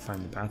guy's got to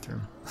find the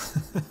bathroom.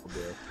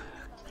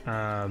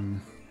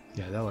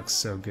 Yeah, that looks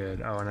so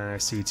good. Oh, and then I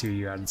see too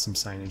you added some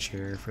signage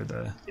here for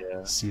the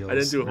seals. I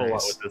didn't do a whole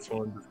lot with this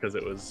one just because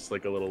it was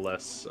like a little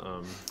less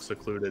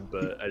secluded,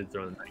 but I did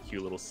throw in that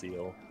cute little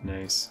seal.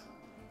 Nice.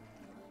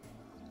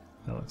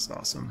 That looks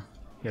awesome.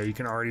 Yeah, you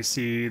can already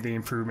see the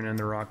improvement in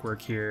the rock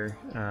work here.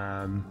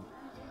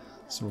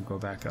 So we'll go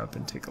back up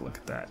and take a look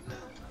at that.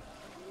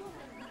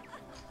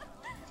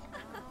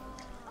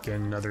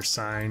 Again, another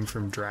sign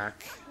from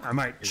Drac. I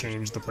might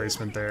change the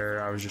placement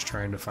there. I was just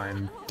trying to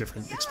find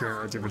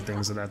experiment with different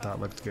things that I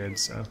thought looked good.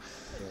 So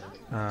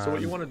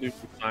what you want to do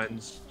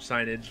with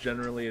signage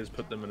generally is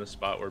put them in a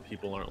spot where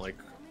people aren't like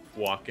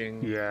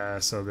walking. Yeah,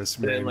 so this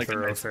main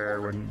thoroughfare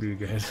wouldn't be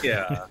good.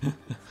 Yeah,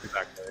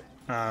 exactly.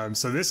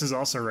 So this is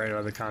also right out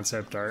of the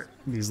concept art.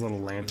 These little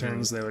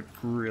lanterns, they look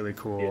really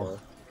cool. Yeah.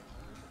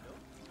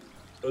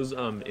 Those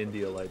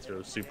India lights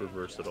are super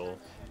versatile.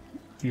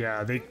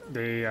 Yeah,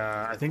 they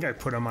I think I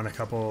put them on a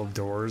couple of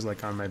doors,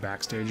 like on my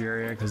backstage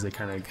area, because they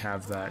kind of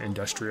have that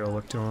industrial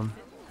look to them.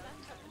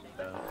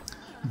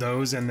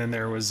 Those, and then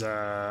there was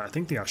I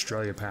think the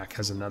Australia pack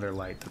has another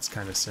light that's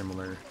kind of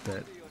similar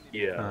that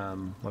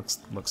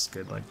looks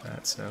good like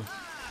that. So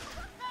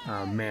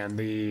man,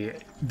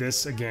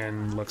 this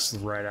again looks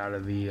right out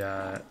of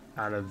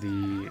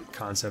the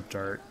concept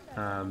art.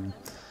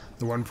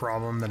 The one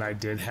problem that I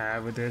did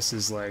have with this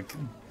is like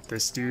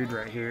this dude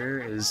right here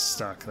is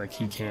stuck. Like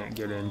he can't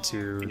get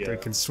into. They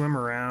can swim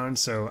around.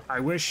 So I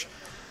wish.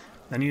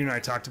 And you and I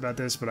talked about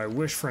this, but I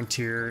wish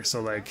Frontier.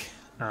 So like,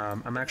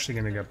 I'm actually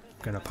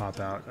gonna pop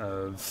out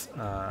of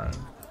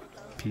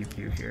Peep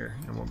View here,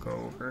 and we'll go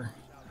over.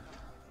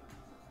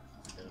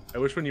 I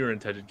wish when you were in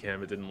Tegid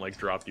Cam, it didn't like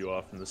drop you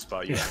off in the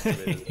spot you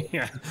activated.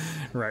 Yeah,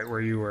 right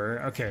where you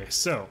were. Okay,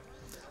 so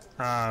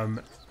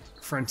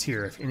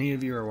Frontier, if any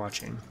of you are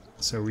watching,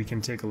 so we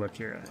can take a look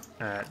here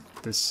at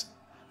this.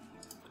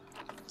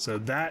 So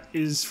that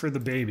is for the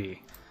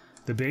baby.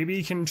 The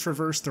baby can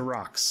traverse the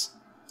rocks.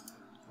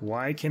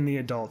 Why can the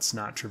adults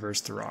not traverse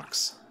the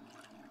rocks?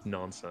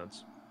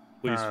 Nonsense.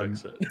 Please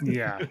fix it.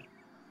 Yeah.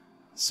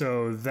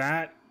 So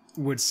that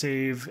would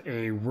save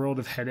a world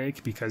of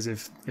headache, because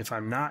if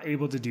I'm not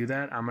able to do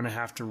that, I'm going to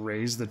have to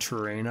raise the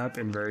terrain up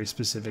in very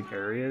specific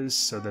areas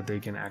so that they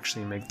can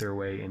actually make their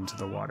way into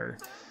the water.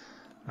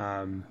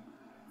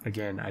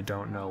 Again, I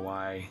don't know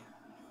why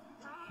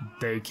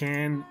they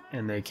can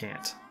and they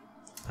can't.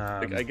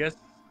 Like, I guess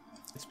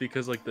it's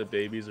because like the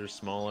babies are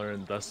smaller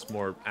and thus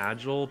more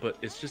agile, but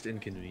it's just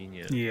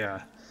inconvenient.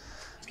 Yeah.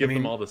 Let's give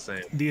them all the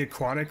same. The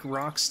aquatic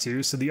rocks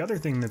too. So the other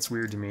thing that's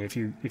weird to me, if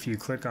you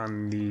click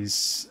on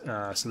these,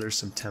 so there's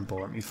some temple.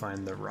 Let me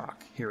find the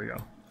rock. Here we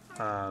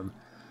go.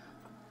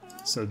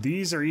 So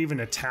these are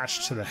even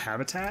attached to the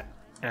habitat,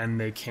 and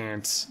they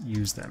can't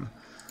use them.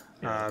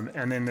 Yeah.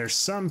 And then there's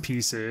some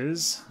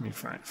pieces. Let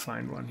me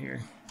find one here.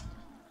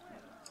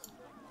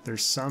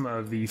 There's some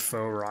of the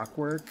faux rock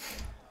work.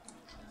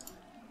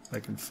 If I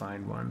can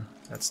find one.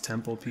 That's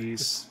temple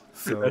piece.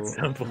 That's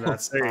temple.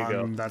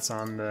 That's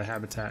on the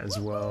habitat as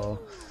well.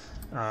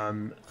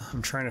 I'm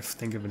trying to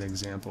think of an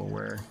example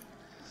where.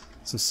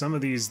 So some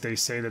of these, they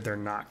say that they're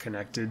not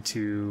connected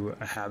to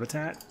a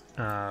habitat.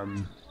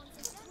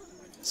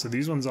 So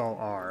these ones all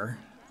are.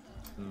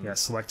 Yeah,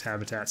 select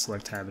habitat,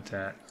 select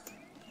habitat.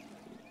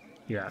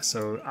 Yeah,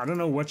 so I don't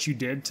know what you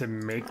did to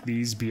make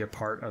these be a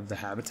part of the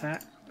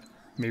habitat.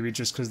 Maybe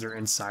just because they're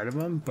inside of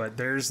them, but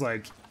there's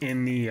like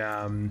in the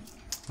oh,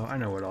 I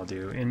know what I'll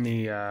do. In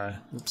the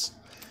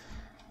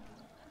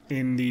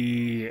in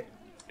the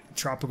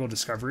tropical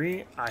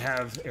discovery, I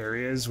have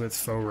areas with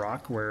faux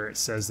rock where it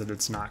says that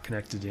it's not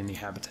connected to any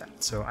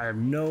habitat. So I have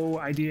no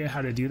idea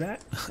how to do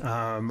that,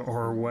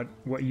 or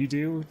what you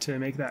do to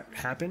make that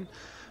happen.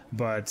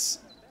 But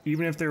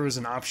even if there was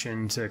an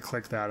option to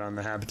click that on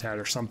the habitat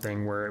or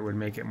something where it would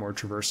make it more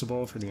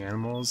traversable for the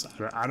animals,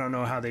 I don't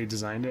know how they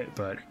designed it,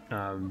 but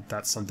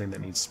that's something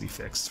that needs to be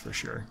fixed for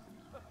sure.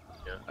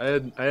 Yeah,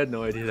 I had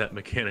no idea that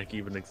mechanic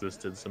even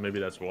existed, so maybe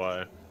that's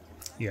why.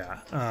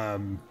 Yeah.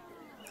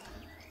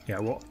 Yeah,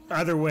 well,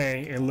 either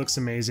way, it looks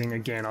amazing.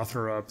 Again, I'll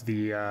throw up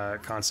the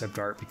concept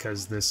art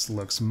because this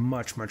looks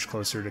much, much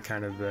closer to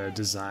kind of the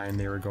design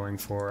they were going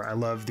for. I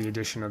love the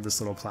addition of this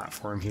little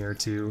platform here,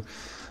 too,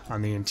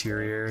 on the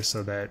interior,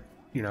 so that,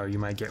 you know, you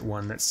might get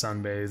one that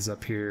sunbathes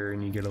up here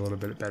and you get a little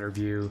bit better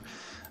view.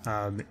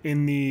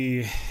 In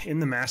the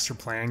master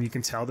plan, you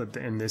can tell that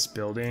in this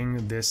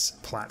building, this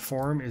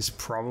platform is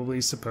probably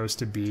supposed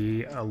to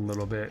be a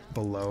little bit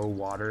below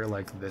water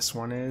like this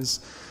one is.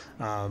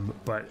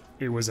 But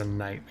it was a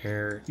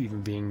nightmare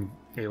even being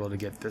able to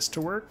get this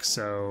to work.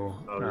 So,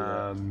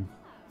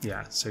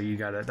 yeah, so you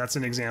gotta, that's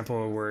an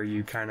example where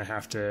you kind of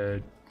have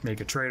to make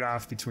a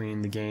trade-off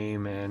between the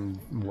game and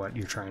what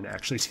you're trying to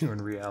actually do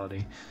in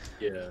reality.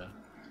 Yeah.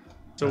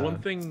 So one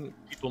thing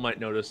people might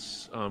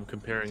notice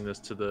comparing this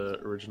to the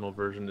original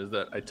version is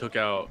that I took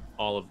out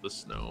all of the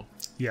snow.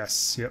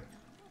 Yes, yep.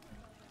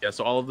 Yeah,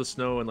 so all of the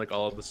snow and like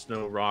all of the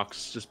snow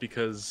rocks, just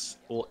because,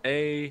 well,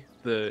 A,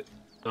 the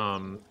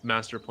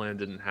master plan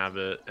didn't have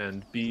it,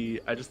 and B,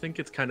 I just think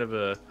it's kind of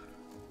a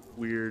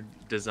weird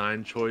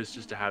design choice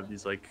just to have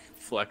these like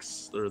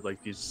flecks or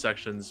like these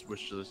sections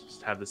which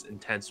just have this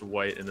intense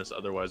white and this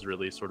otherwise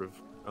really sort of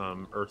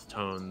earth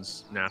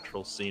tones,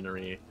 natural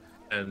scenery.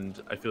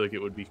 And I feel like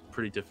it would be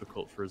pretty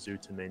difficult for a zoo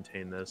to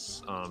maintain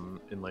this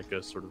in like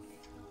a sort of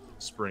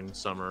spring,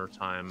 summer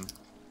time.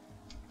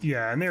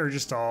 Yeah, and they were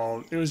just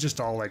all, it was just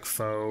all like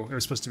faux. It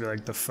was supposed to be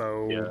like the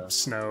faux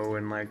snow,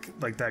 and like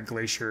that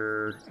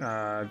glacier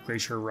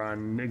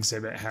run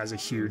exhibit has a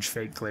huge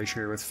fake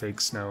glacier with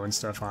fake snow and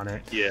stuff on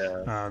it.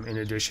 Yeah. In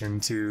addition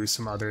to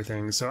some other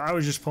things. So I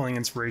was just pulling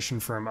inspiration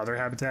from other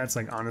habitats.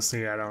 Like,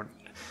 honestly,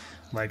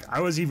 I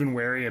was even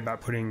wary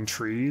about putting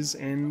trees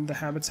in the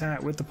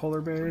habitat with the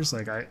polar bears.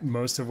 Like,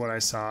 most of what I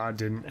saw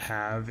didn't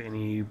have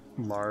any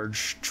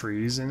large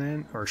trees in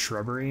it or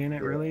shrubbery in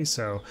it, really.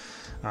 So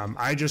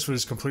I just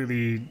was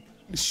completely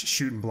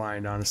shooting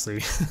blind,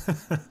 honestly.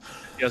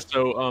 Yeah,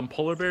 so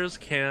polar bears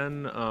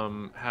can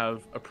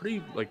have a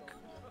pretty, like,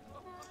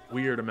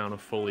 weird amount of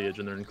foliage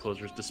in their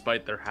enclosures,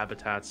 despite their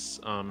habitats.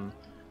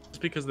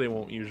 Just because they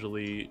won't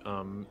usually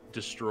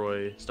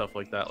destroy stuff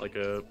like that, like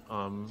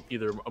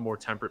either a more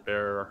temperate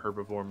bear or a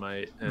herbivore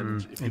might.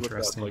 And if you look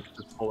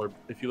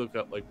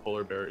at like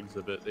polar bear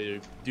exhibit, they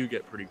do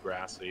get pretty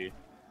grassy.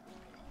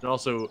 And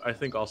also, I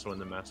think also in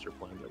the master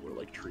plan there were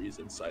like trees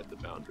inside the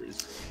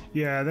boundaries.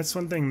 Yeah, that's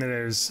one thing that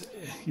is,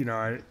 you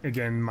know,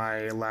 again,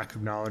 my lack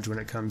of knowledge when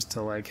it comes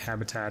to like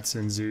habitats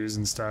and zoos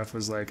and stuff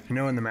was like, I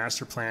know in the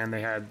master plan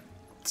they had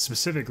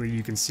specifically,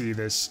 you can see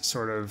this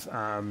sort of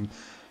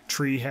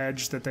tree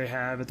hedge that they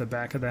have at the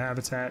back of the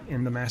habitat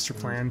in the master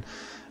plan,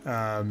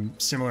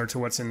 similar to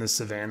what's in the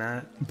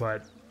savannah.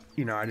 But,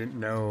 you know, I didn't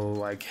know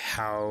like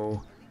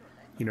how,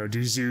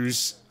 do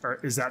zoos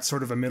is that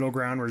sort of a middle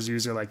ground where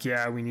zoos are like,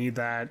 yeah, we need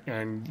that,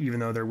 and even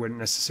though there wouldn't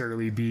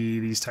necessarily be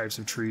these types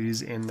of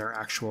trees in their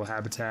actual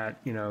habitat,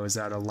 is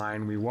that a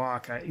line we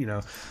walk?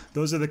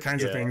 Those are the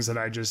kinds of things that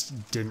I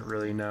just didn't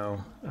really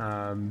know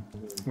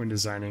when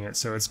designing it.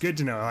 So it's good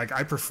to know. Like,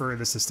 I prefer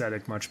this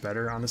aesthetic much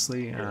better,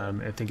 honestly.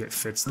 I think it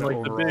fits the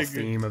overall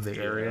theme of the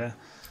area.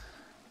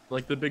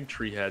 Like the big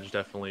tree hedge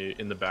definitely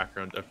in the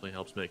background definitely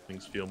helps make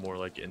things feel more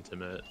like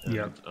intimate and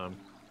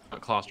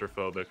not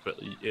claustrophobic, but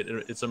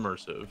it's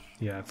immersive.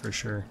 Yeah, for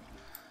sure.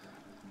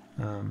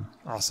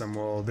 Awesome.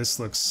 Well, this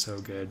looks so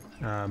good.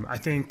 I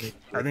think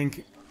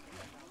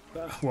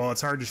well,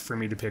 it's hard for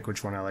me to pick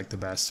which one I like the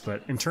best,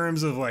 but in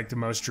terms of like the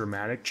most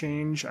dramatic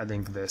change, I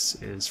think this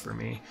is for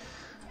me.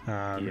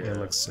 It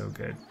looks so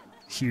good.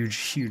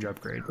 Huge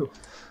upgrade.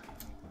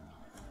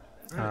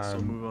 So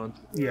move on.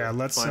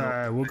 Let's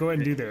we'll go ahead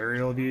and do the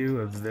aerial view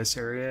of this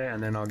area,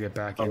 and then I'll get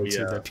back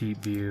into the peep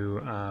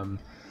view.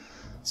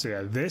 So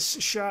yeah,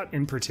 this shot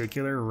in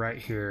particular right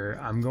here,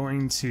 I'm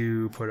going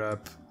to put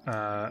up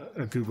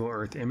a Google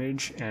Earth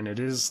image, and it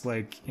is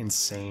like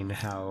insane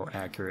how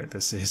accurate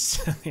this is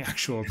to the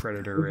actual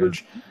Predator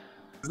Ridge.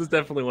 This is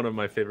definitely one of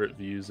my favorite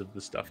views of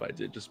the stuff I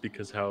did, just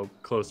because how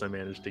close I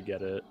managed to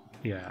get it.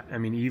 Yeah, I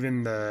mean,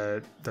 even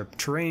the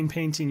terrain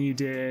painting you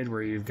did,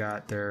 where you've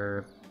got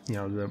their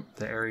the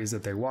areas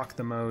that they walk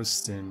the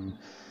most, and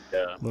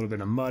a little bit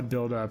of mud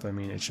buildup. I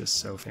mean, it's just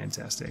so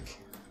fantastic.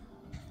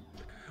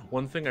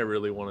 One thing I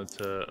really wanted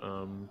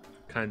to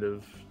kind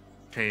of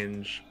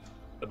change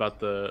about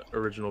the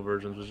original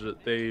versions was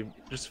that they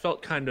just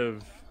felt kind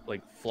of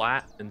like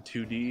flat and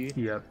 2D.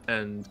 Yep.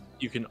 And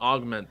you can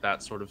augment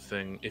that sort of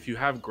thing. If you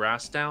have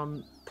grass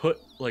down, put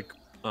like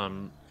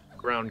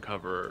ground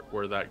cover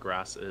where that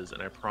grass is,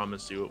 and I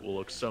promise you it will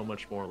look so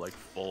much more like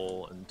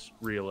full and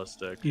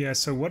realistic. Yeah,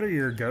 so what are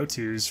your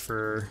go-tos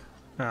for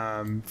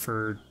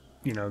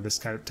this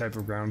type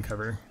of ground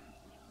cover?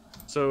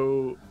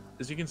 So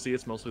as you can see,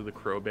 it's mostly the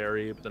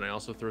crowberry, but then I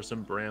also throw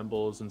some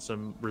brambles and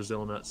some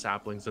Brazil nut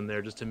saplings in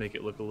there just to make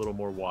it look a little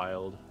more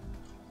wild.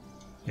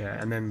 Yeah,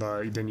 and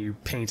then you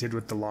painted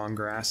with the long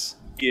grass.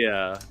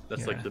 Yeah,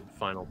 that's like the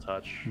final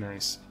touch.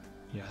 Nice.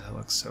 Yeah, that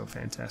looks so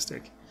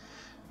fantastic.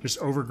 Just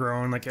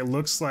overgrown, like it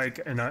looks like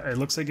an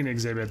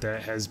exhibit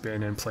that has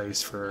been in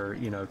place for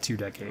 2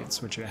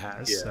 decades, which it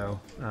has. Yeah.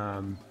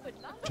 So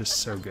just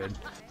so good.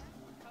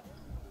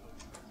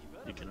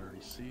 You can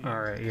already see.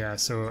 All right, yeah.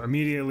 So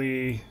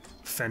immediately,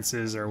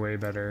 fences are way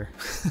better.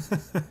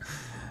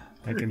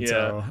 I can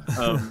tell.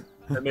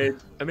 I made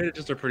it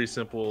just a pretty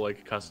simple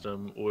like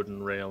custom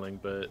wooden railing,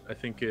 but I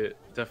think it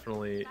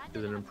definitely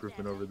is an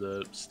improvement over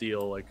the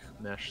steel like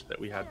mesh that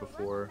we had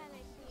before.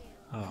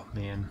 Oh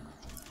man.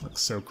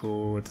 Looks so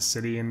cool with the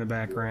city in the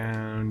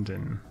background,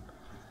 and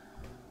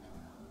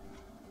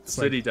the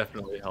city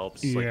definitely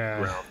helps.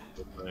 Yeah.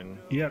 Like, thing.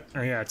 Yep.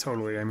 Yeah,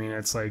 totally. I mean,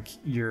 it's like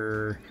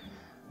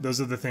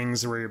those are the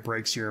things where it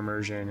breaks your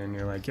immersion, and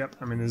you're like, "Yep,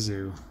 I'm in a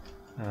zoo."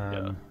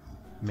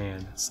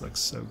 Man, this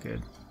looks so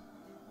good.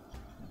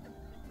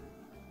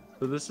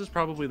 So this is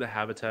probably the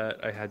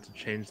habitat I had to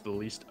change the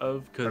least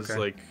of, because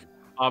like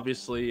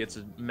obviously it's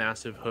a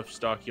massive hoof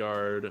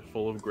stockyard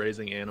full of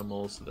grazing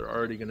animals, so they're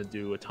already going to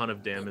do a ton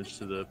of damage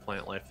to the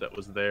plant life that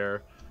was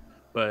there.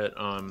 But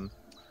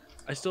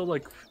I still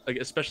like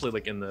especially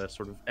like in the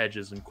sort of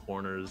edges and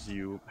corners,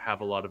 you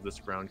have a lot of this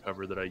ground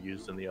cover that I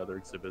used in the other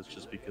exhibits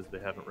just because they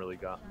haven't really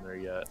gotten there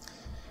yet.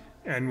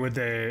 And would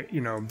they,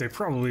 they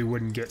probably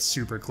wouldn't get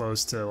super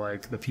close to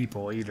like the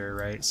people either,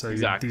 right? So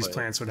these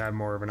plants would have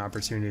more of an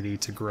opportunity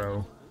to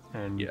grow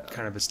and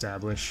kind of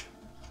establish.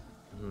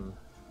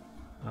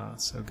 Oh,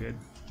 it's so good.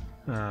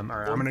 All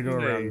right, I'm gonna go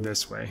around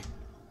this way.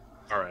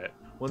 All right.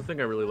 One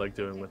thing I really like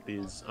doing with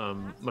these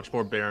much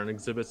more barren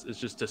exhibits is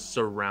just to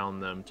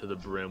surround them to the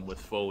brim with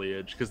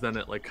foliage, because then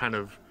it like kind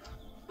of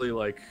really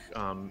like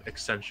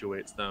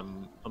accentuates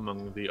them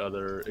among the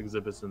other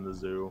exhibits in the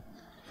zoo.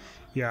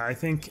 Yeah, I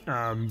think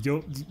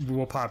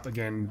we'll pop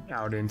again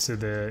out into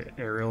the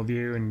aerial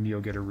view, and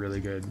you'll get a really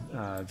good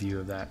view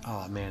of that.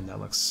 Oh man, that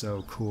looks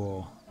so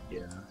cool.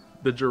 Yeah,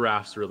 the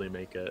giraffes really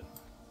make it.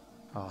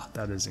 Oh,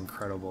 that is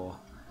incredible.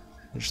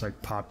 They're just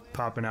like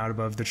popping out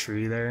above the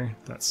tree there.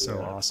 That's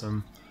so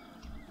awesome.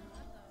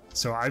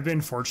 So I've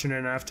been fortunate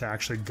enough to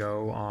actually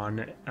go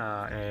on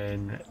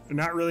and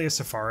not really a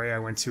safari. I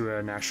went to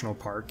a national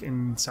park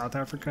in South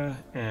Africa,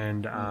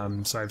 and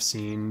so I've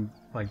seen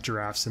like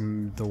giraffes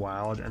in the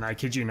wild, and I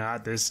kid you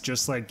not, this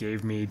just like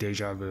gave me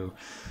deja vu.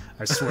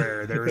 I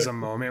swear. There was a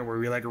moment where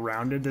we like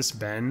rounded this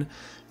bend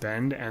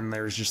and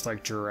there's just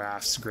like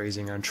giraffes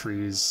grazing on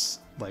trees,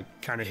 like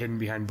kind of hidden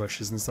behind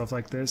bushes and stuff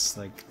like this.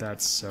 Like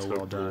that's so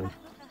well done.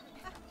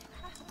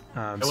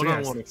 I went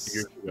on one a few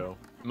years ago.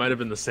 It might have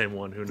been the same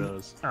one. Who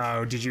knows?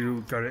 Oh, did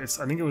you go to?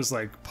 I think it was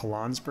like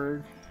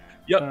Pilanesberg.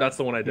 Yep, that's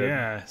the one I did.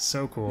 Yeah,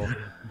 so cool.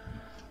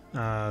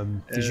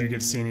 Did you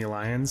get to see any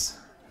lions?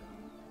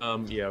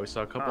 Yeah, we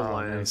saw a couple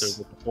lions. Nice.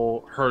 There was a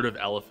whole herd of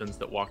elephants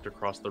that walked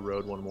across the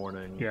road one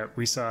morning. Yeah,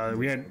 we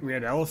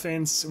had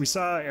elephants. We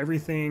saw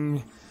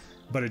everything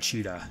but a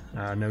cheetah.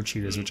 No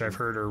cheetahs, which I've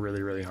heard are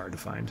really, really hard to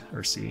find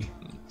or see.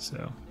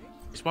 So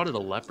We spotted a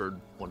leopard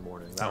one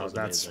morning. That was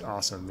that's amazing.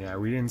 awesome. Yeah,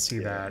 we didn't see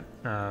that.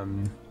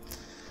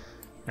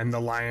 And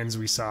the lions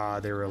we saw,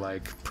 they were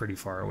like pretty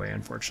far away,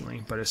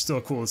 unfortunately. But it's still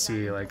cool to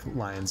see like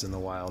lions in the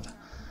wild.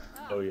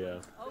 Oh yeah.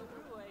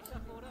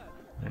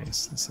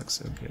 Nice. This looks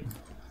so good.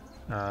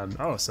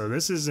 Oh, so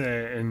this is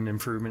an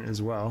improvement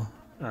as well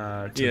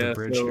to the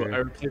bridge so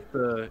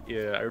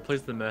here. I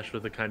replaced the mesh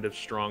with a kind of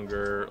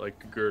stronger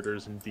like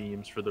girders and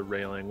beams for the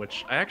railing,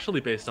 which I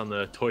actually based on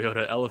the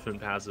Toyota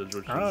Elephant Passage,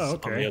 which is on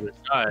the other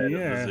side of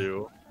the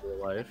zoo in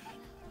real life.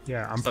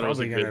 Yeah, I'm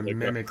probably gonna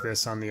mimic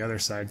this on the other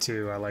side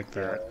too. I like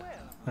that.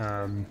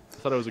 I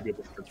thought it was a good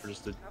difference for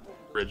just a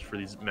bridge for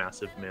these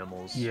massive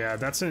mammals. Yeah,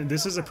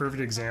 this is a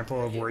perfect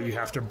example of where you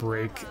have to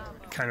break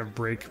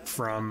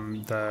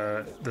from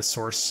the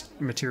source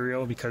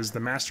material, because the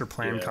master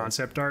plan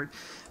concept art,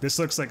 this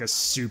looks like a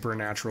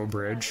supernatural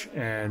bridge,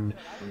 and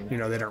you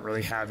know, they don't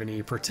really have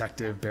any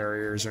protective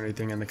barriers or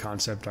anything in the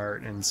concept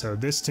art, and so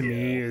this to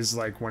me is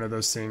like one of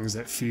those things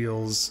that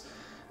feels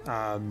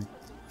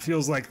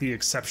like the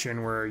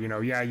exception where, you know,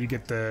 you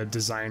get the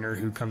designer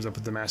who comes up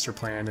with the master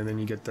plan, and then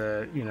you get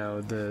the, you know,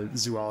 the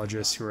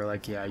zoologists who are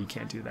like, you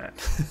can't do that.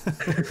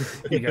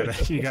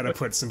 you gotta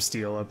put some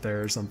steel up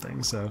there or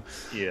something. So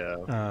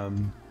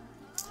and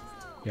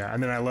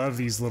then I love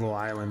these little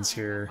islands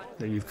here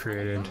that you've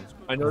created.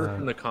 I noticed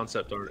in the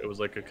concept art it was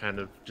like a kind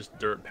of just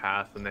dirt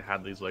path, and they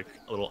had these like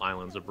little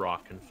islands of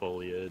rock and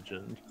foliage,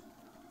 and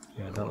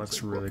that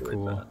looks really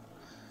cool.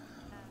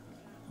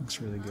 Looks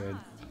really good.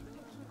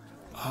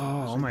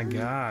 Oh my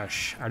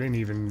gosh, I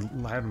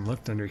haven't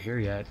looked under here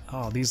yet.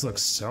 Oh, these look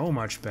so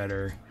much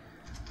better.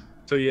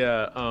 So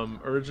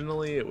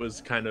originally it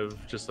was kind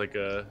of just like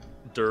a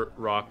dirt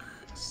rock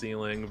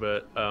ceiling,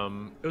 but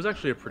it was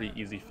actually a pretty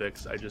easy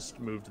fix. I just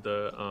moved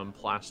the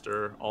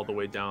plaster all the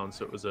way down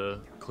so it was a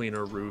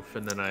cleaner roof,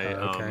 and then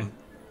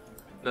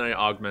I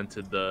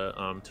augmented the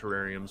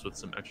terrariums with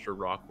some extra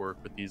rock work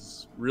with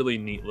these really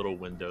neat little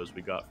windows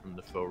we got from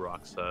the faux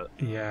rock set.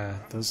 Yeah,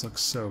 those look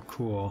so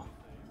cool.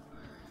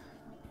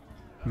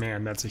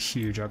 Man, that's a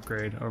huge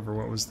upgrade over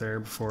what was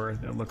there before.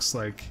 It looks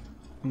like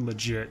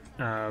legit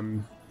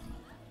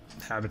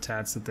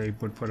habitats that they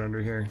would put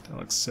under here. That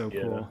looks so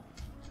cool.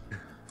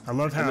 I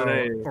love how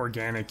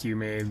organic you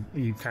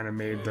kind of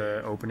made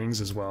the openings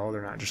as well.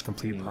 They're not just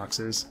complete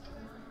boxes.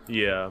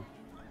 Yeah.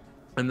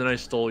 And then I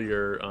stole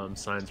your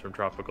signs from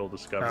Tropical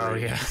Discovery. Oh,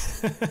 yeah.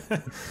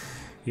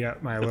 Yeah,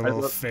 my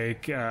little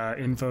fake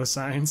info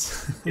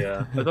signs.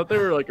 Yeah, I thought they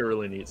were like a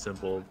really neat,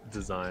 simple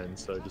design,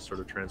 so I just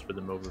sort of transferred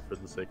them over for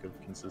the sake of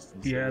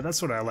consistency. Yeah,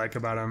 that's what I like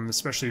about them,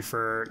 especially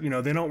for, you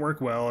know, they don't work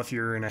well if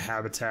you're in a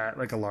habitat,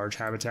 like a large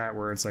habitat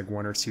where it's like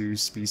one or two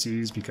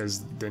species,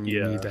 because then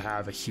you need to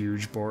have a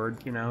huge board,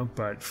 you know,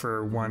 but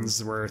for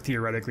ones where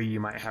theoretically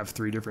you might have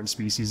 3 different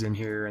species in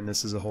here, and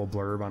this is a whole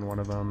blurb on one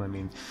of them, I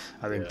mean,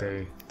 I think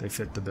they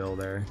fit the bill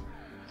there,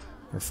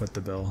 or foot the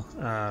bill.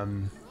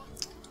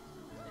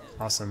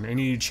 Awesome.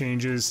 Any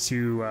changes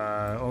to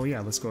oh yeah,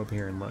 let's go up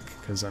here and look,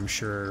 because I'm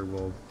sure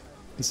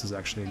this is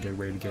actually a good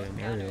way to get an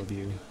aerial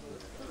view.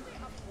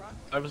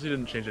 Obviously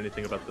didn't change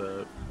anything about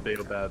the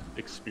Baobab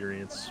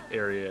experience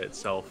area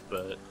itself,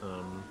 but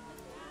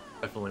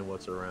definitely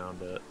what's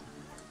around it.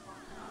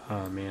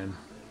 Oh man.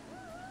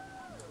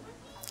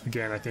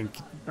 Again, I think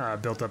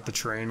built up the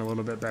terrain a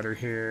little bit better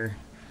here.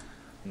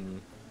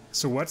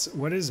 So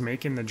what is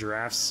making the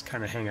giraffes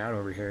kind of hang out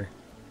over here?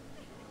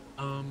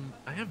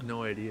 I have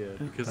no idea,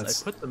 because I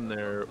put them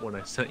there when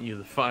I sent you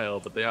the file,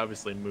 but they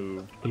obviously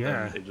moved, but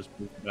then they just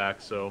moved back,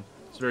 so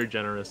it's very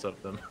generous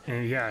of them.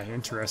 And yeah,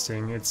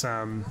 interesting. It's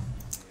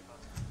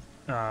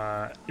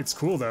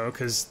cool though,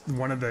 because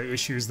one of the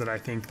issues that I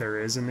think there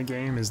is in the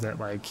game is that,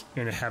 like,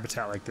 in a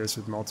habitat like this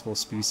with multiple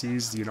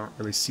species, you don't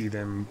really see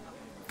them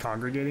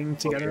congregating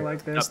together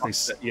like this.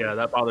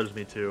 That bothers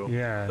me too.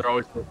 Yeah, they're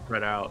always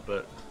spread out,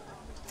 but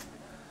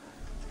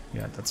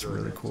yeah, that's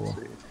really cool.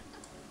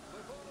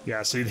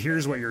 Yeah, so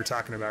here's what you're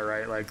talking about,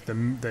 right? Like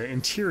the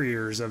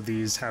interiors of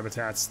these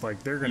habitats,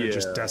 like they're gonna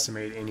just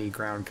decimate any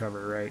ground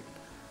cover, right?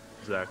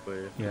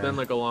 Exactly. Yeah. Then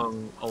like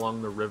along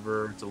the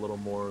river, it's a little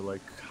more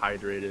like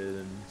hydrated,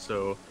 and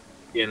so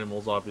the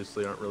animals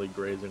obviously aren't really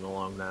grazing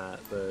along that.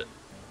 But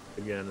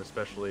again,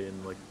 especially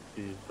in like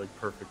the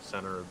perfect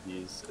center of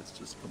these, it's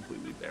just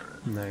completely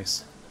barren.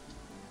 Nice.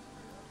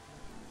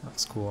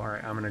 That's cool. All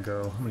right, I'm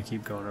gonna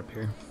keep going up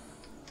here.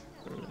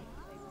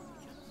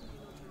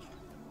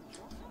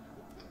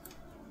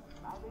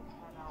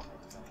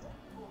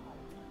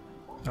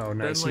 Oh,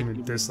 nice.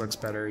 Like, this looks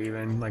better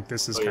even. Like,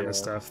 this is kind of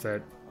stuff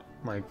that,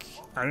 like,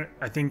 I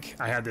think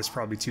I had this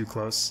probably too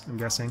close, I'm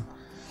guessing.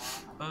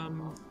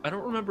 I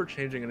don't remember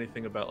changing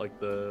anything about, like,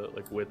 the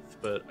width,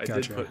 but I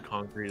did put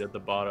concrete at the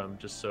bottom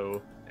just so,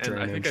 and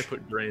drainage. I think I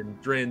put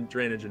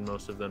drainage in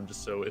most of them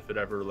just so if it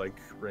ever, like,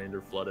 rained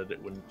or flooded,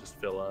 it wouldn't just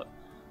fill up.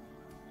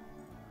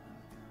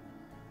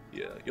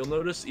 Yeah, you'll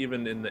notice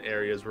even in the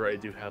areas where I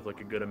do have,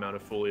 like, a good amount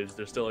of foliage,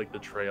 there's still, like, the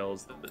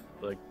trails that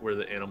like, where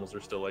the animals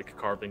are still, like,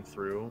 carving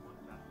through.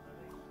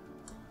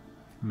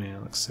 Man,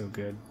 it looks so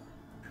good.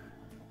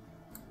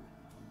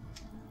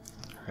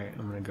 All right,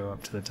 I'm gonna go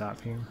up to the top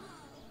here.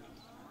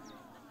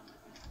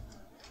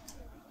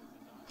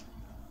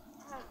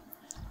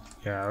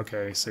 Yeah,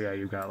 okay, so yeah,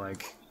 you've got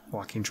like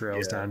walking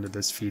trails down to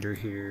this feeder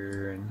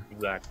here, and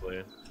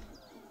exactly.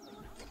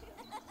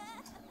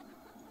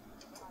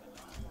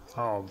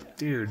 Oh,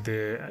 dude,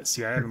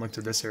 see, I haven't looked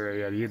at this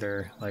area yet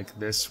either. Like,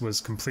 this was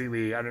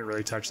completely, I didn't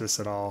really touch this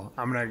at all.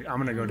 I'm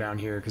gonna go down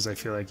here because I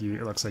feel like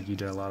it looks like you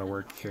did a lot of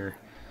work here.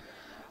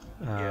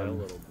 Yeah, a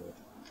little bit.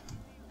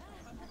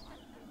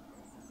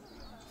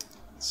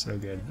 So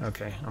good.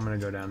 Okay, I'm gonna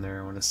go down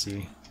there. I want to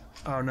see.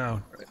 Oh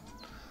no.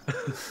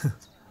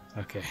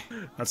 Okay,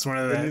 that's one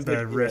of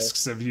the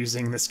risks of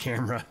using this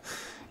camera.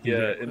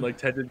 Yeah, in like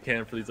Ted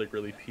Cam for these like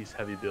really piece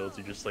heavy builds,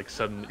 you're just like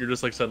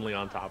suddenly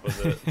on top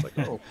of it. It's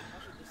like, oh.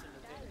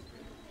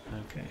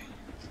 Okay.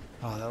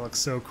 Oh, that looks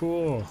so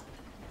cool.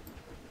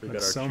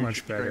 Looks so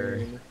much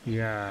better.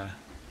 Yeah.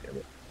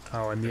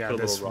 Oh, and yeah,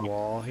 this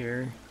wall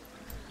here.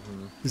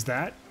 Is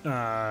that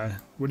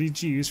what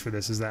did you use for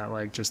this? Is that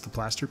like just the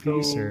plaster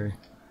piece, or?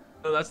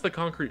 No, that's the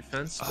concrete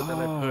fence, but then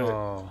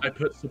I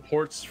put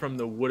supports from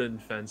the wooden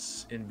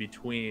fence in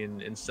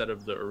between instead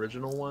of the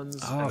original ones.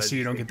 Oh, so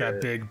you don't get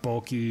that big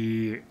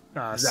bulky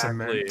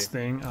cement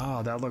thing.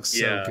 Oh, that looks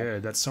so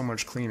good. That's so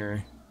much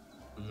cleaner.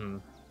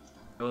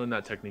 I learned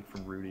that technique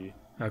from Rudy.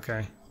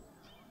 Okay.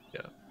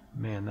 Yeah.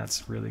 Man,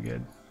 that's really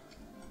good.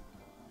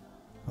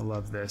 I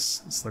love this.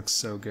 This looks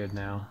so good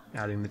now.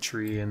 Adding the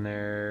tree in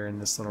there and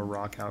this little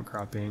rock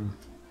outcropping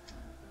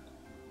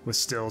with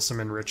still some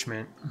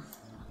enrichment.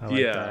 I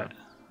like that.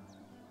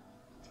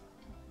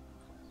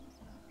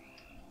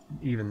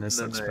 Even this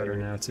looks better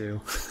now too.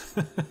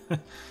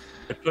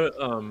 I put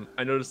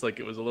I noticed like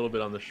it was a little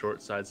bit on the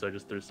short side, so I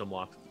just threw some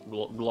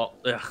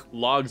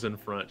logs in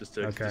front just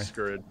to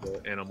discourage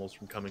the animals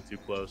from coming too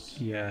close.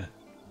 Yeah.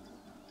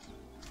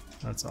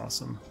 That's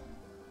awesome.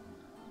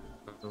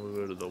 Then we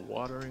go to the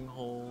watering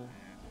hole.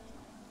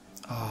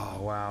 Oh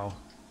wow.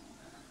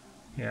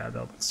 Yeah, that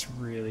looks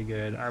really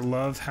good. I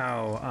love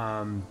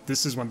how,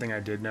 this is one thing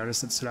I did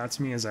notice that stood out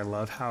to me, is I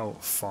love how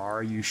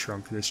far you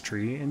shrunk this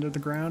tree into the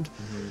ground.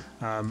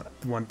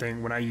 One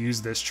thing, when I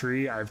use this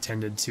tree, I've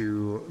tended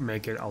to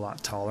make it a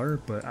lot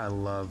taller, but I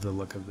love the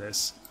look of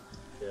this.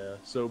 Yeah,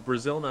 so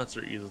Brazil nuts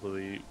are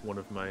easily one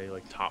of my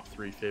like top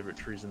 3 favorite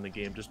trees in the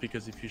game, just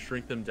because if you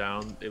shrink them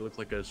down, they look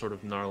like a sort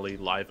of gnarly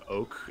live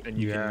oak, and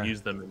you can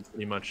use them in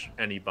pretty much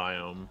any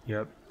biome.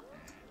 Yep.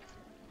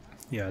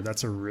 Yeah,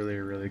 that's a really,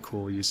 really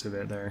cool use of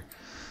it there.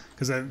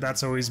 Because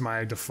that's always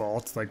my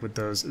default, like with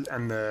those,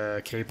 and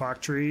the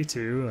K-pop tree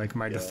too. Like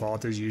my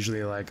default is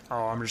usually like,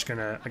 oh, I'm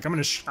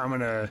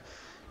gonna,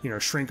 you know,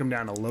 shrink them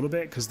down a little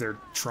bit because their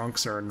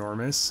trunks are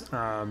enormous.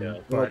 Yeah,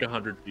 but, like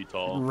 100 feet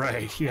tall.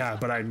 Right. Yeah,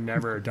 but I've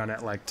never done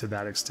it like to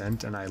that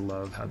extent, and I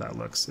love how that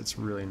looks. It's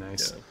really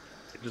nice. Yeah.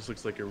 It just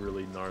looks like a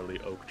really gnarly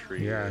oak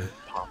tree, or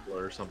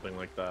poplar, or something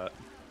like that.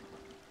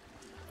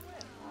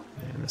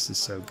 Man, this is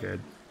so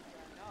good.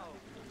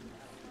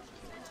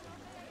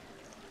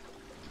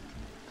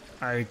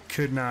 I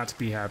could not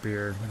be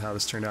happier with how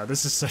this turned out.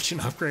 This is such an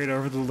upgrade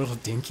over the little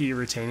dinky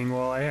retaining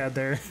wall I had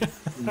there.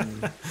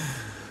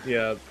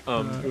 Yeah,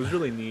 it was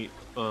really neat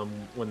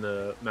when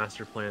the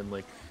master plan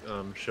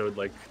showed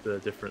like the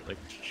different like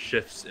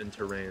shifts in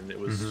terrain. It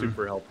was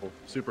super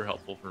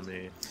helpful for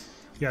me.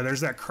 Yeah,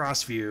 there's that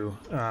cross view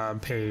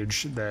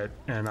page that,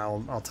 and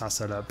I'll toss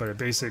that up, but it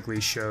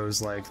basically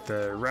shows like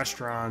the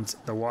restaurant,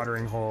 the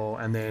watering hole,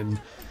 and then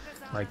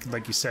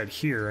like you said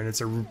here, and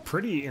it's a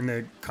pretty, in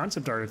the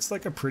concept art, it's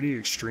like a pretty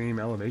extreme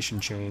elevation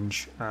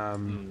change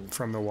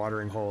from the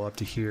watering hole up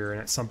to here,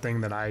 and it's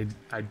something that I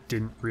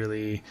didn't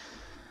really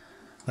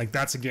like.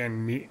 That's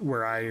again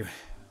where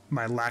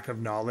my lack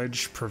of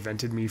knowledge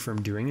prevented me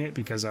from doing it,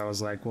 because I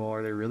was like, well,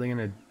 are they really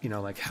gonna, you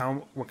know, like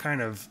what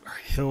kind of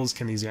hills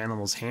can these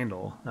animals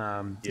handle,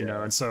 you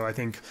know? And so I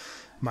think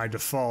my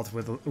default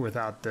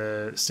without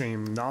the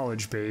same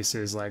knowledge base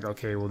is like,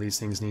 okay, well, these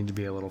things need to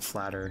be a little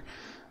flatter,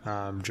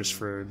 just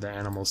for the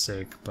animal's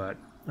sake. But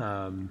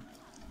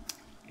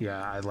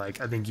yeah,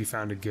 I think you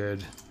found a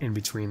good in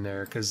between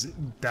there, because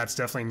that's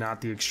definitely not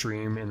the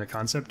extreme in the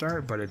concept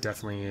art, but it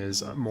definitely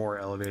is more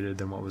elevated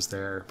than what was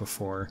there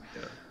before.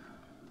 Yeah.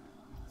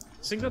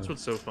 I think that's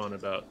what's so fun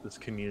about this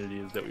community,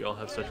 is that we all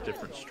have such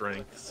different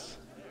strengths.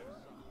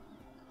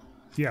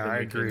 Yeah, I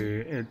agree.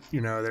 It,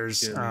 you know,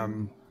 there's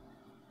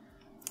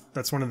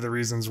that's one of the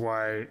reasons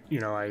why, you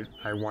know,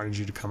 I wanted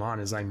you to come on,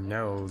 is I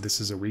know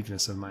this is a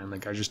weakness of mine.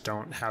 Like, I just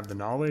don't have the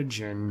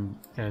knowledge and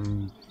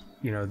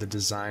you know, the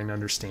design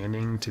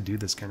understanding to do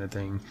this kind of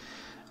thing,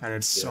 and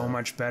it's so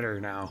much better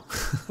now.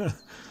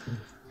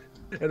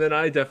 And then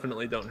I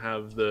definitely don't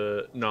have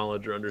the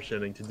knowledge or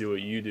understanding to do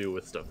what you do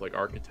with stuff like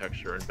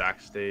architecture and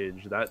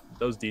backstage.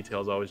 Those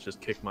details always just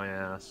kick my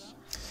ass.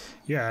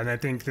 Yeah, and I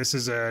think this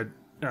is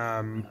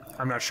I'm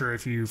not sure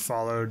if you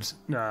followed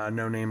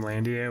No Name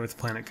Landia with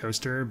Planet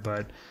Coaster,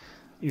 but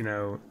you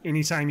know,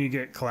 anytime you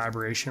get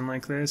collaboration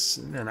like this,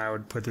 and I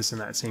would put this in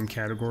that same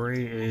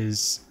category,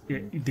 is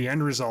the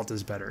end result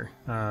is better.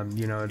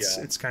 You know,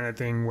 it's kind of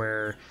thing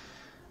where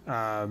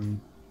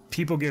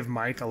people give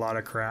Mike a lot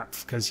of crap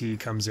because he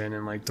comes in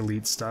and like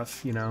deletes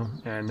stuff, you know,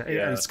 and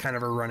it's kind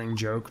of a running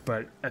joke.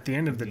 But at the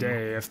end of the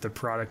day, if the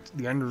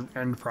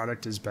end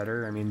product is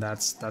better, I mean,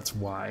 that's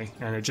why.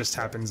 And it just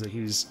happens that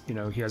he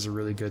has a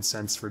really good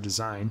sense for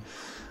design,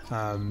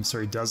 so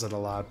he does it a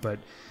lot. But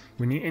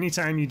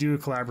anytime you do a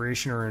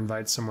collaboration or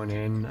invite someone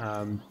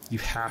in, you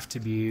have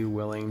to be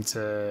willing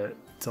to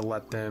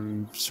let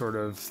them sort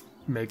of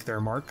make their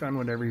mark on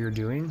whatever you're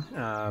doing,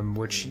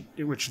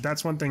 which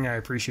that's one thing I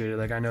appreciated.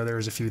 Like, I know there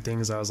was a few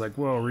things I was like,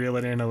 whoa, reel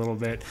it in a little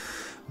bit,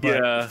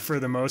 but for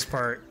the most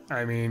part,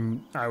 I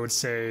mean, I would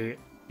say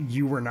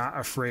you were not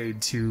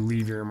afraid to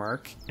leave your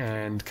mark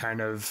and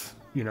kind of,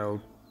 you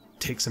know,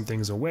 take some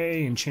things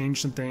away and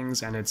change some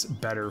things, and it's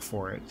better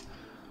for it.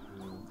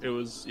 It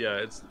was,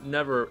 it's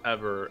never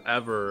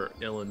ever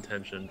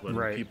ill-intentioned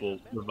when people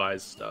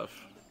revise stuff.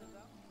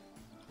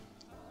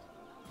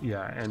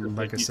 Yeah, and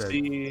like I said,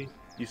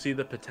 you see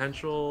the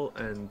potential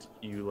and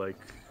you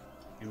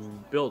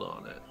build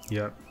on it.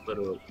 Yep.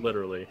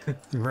 Literally.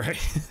 Right.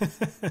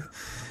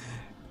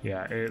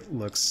 Yeah, it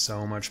looks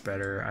so much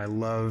better. I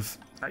love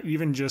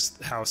even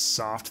just how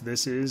soft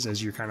this is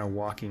as you're kind of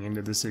walking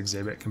into this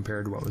exhibit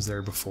compared to what was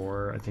there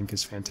before. I think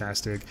is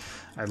fantastic.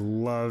 I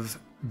love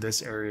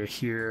this area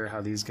here,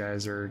 how these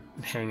guys are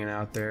hanging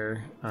out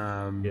there.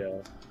 Man,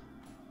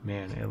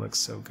 it looks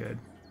so good.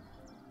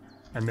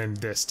 And then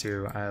this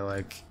too,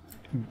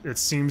 it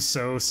seems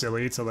so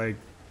silly to like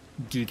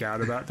geek out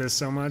about this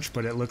so much,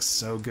 but it looks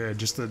so good.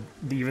 Just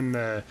even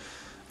the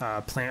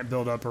plant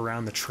buildup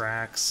around the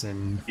tracks,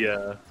 and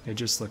it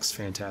just looks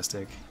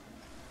fantastic.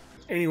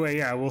 Anyway,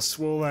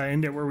 we'll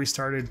end it where we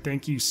started.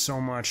 Thank you so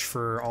much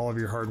for all of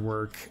your hard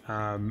work.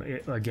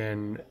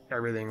 Again,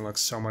 everything looks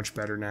so much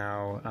better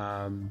now,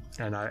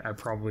 and I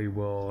probably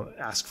will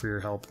ask for your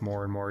help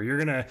more and more. You're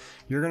gonna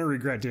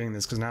regret doing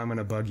this because now I'm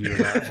gonna bug you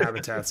about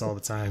habitats all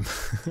the time.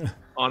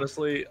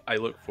 Honestly, I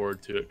look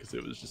forward to it because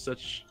it was just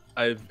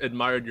I've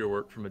admired your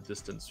work from a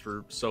distance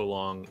for so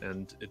long,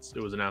 and it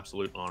was an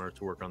absolute honor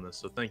to work on this.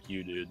 So thank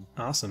you, dude.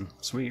 Awesome.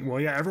 Sweet.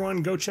 Well, yeah,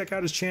 everyone go check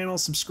out his channel,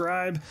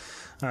 subscribe,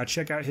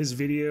 check out his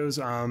videos.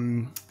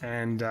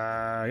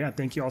 And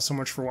thank you all so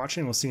much for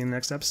watching. We'll see you in the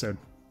next episode.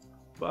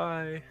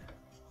 Bye.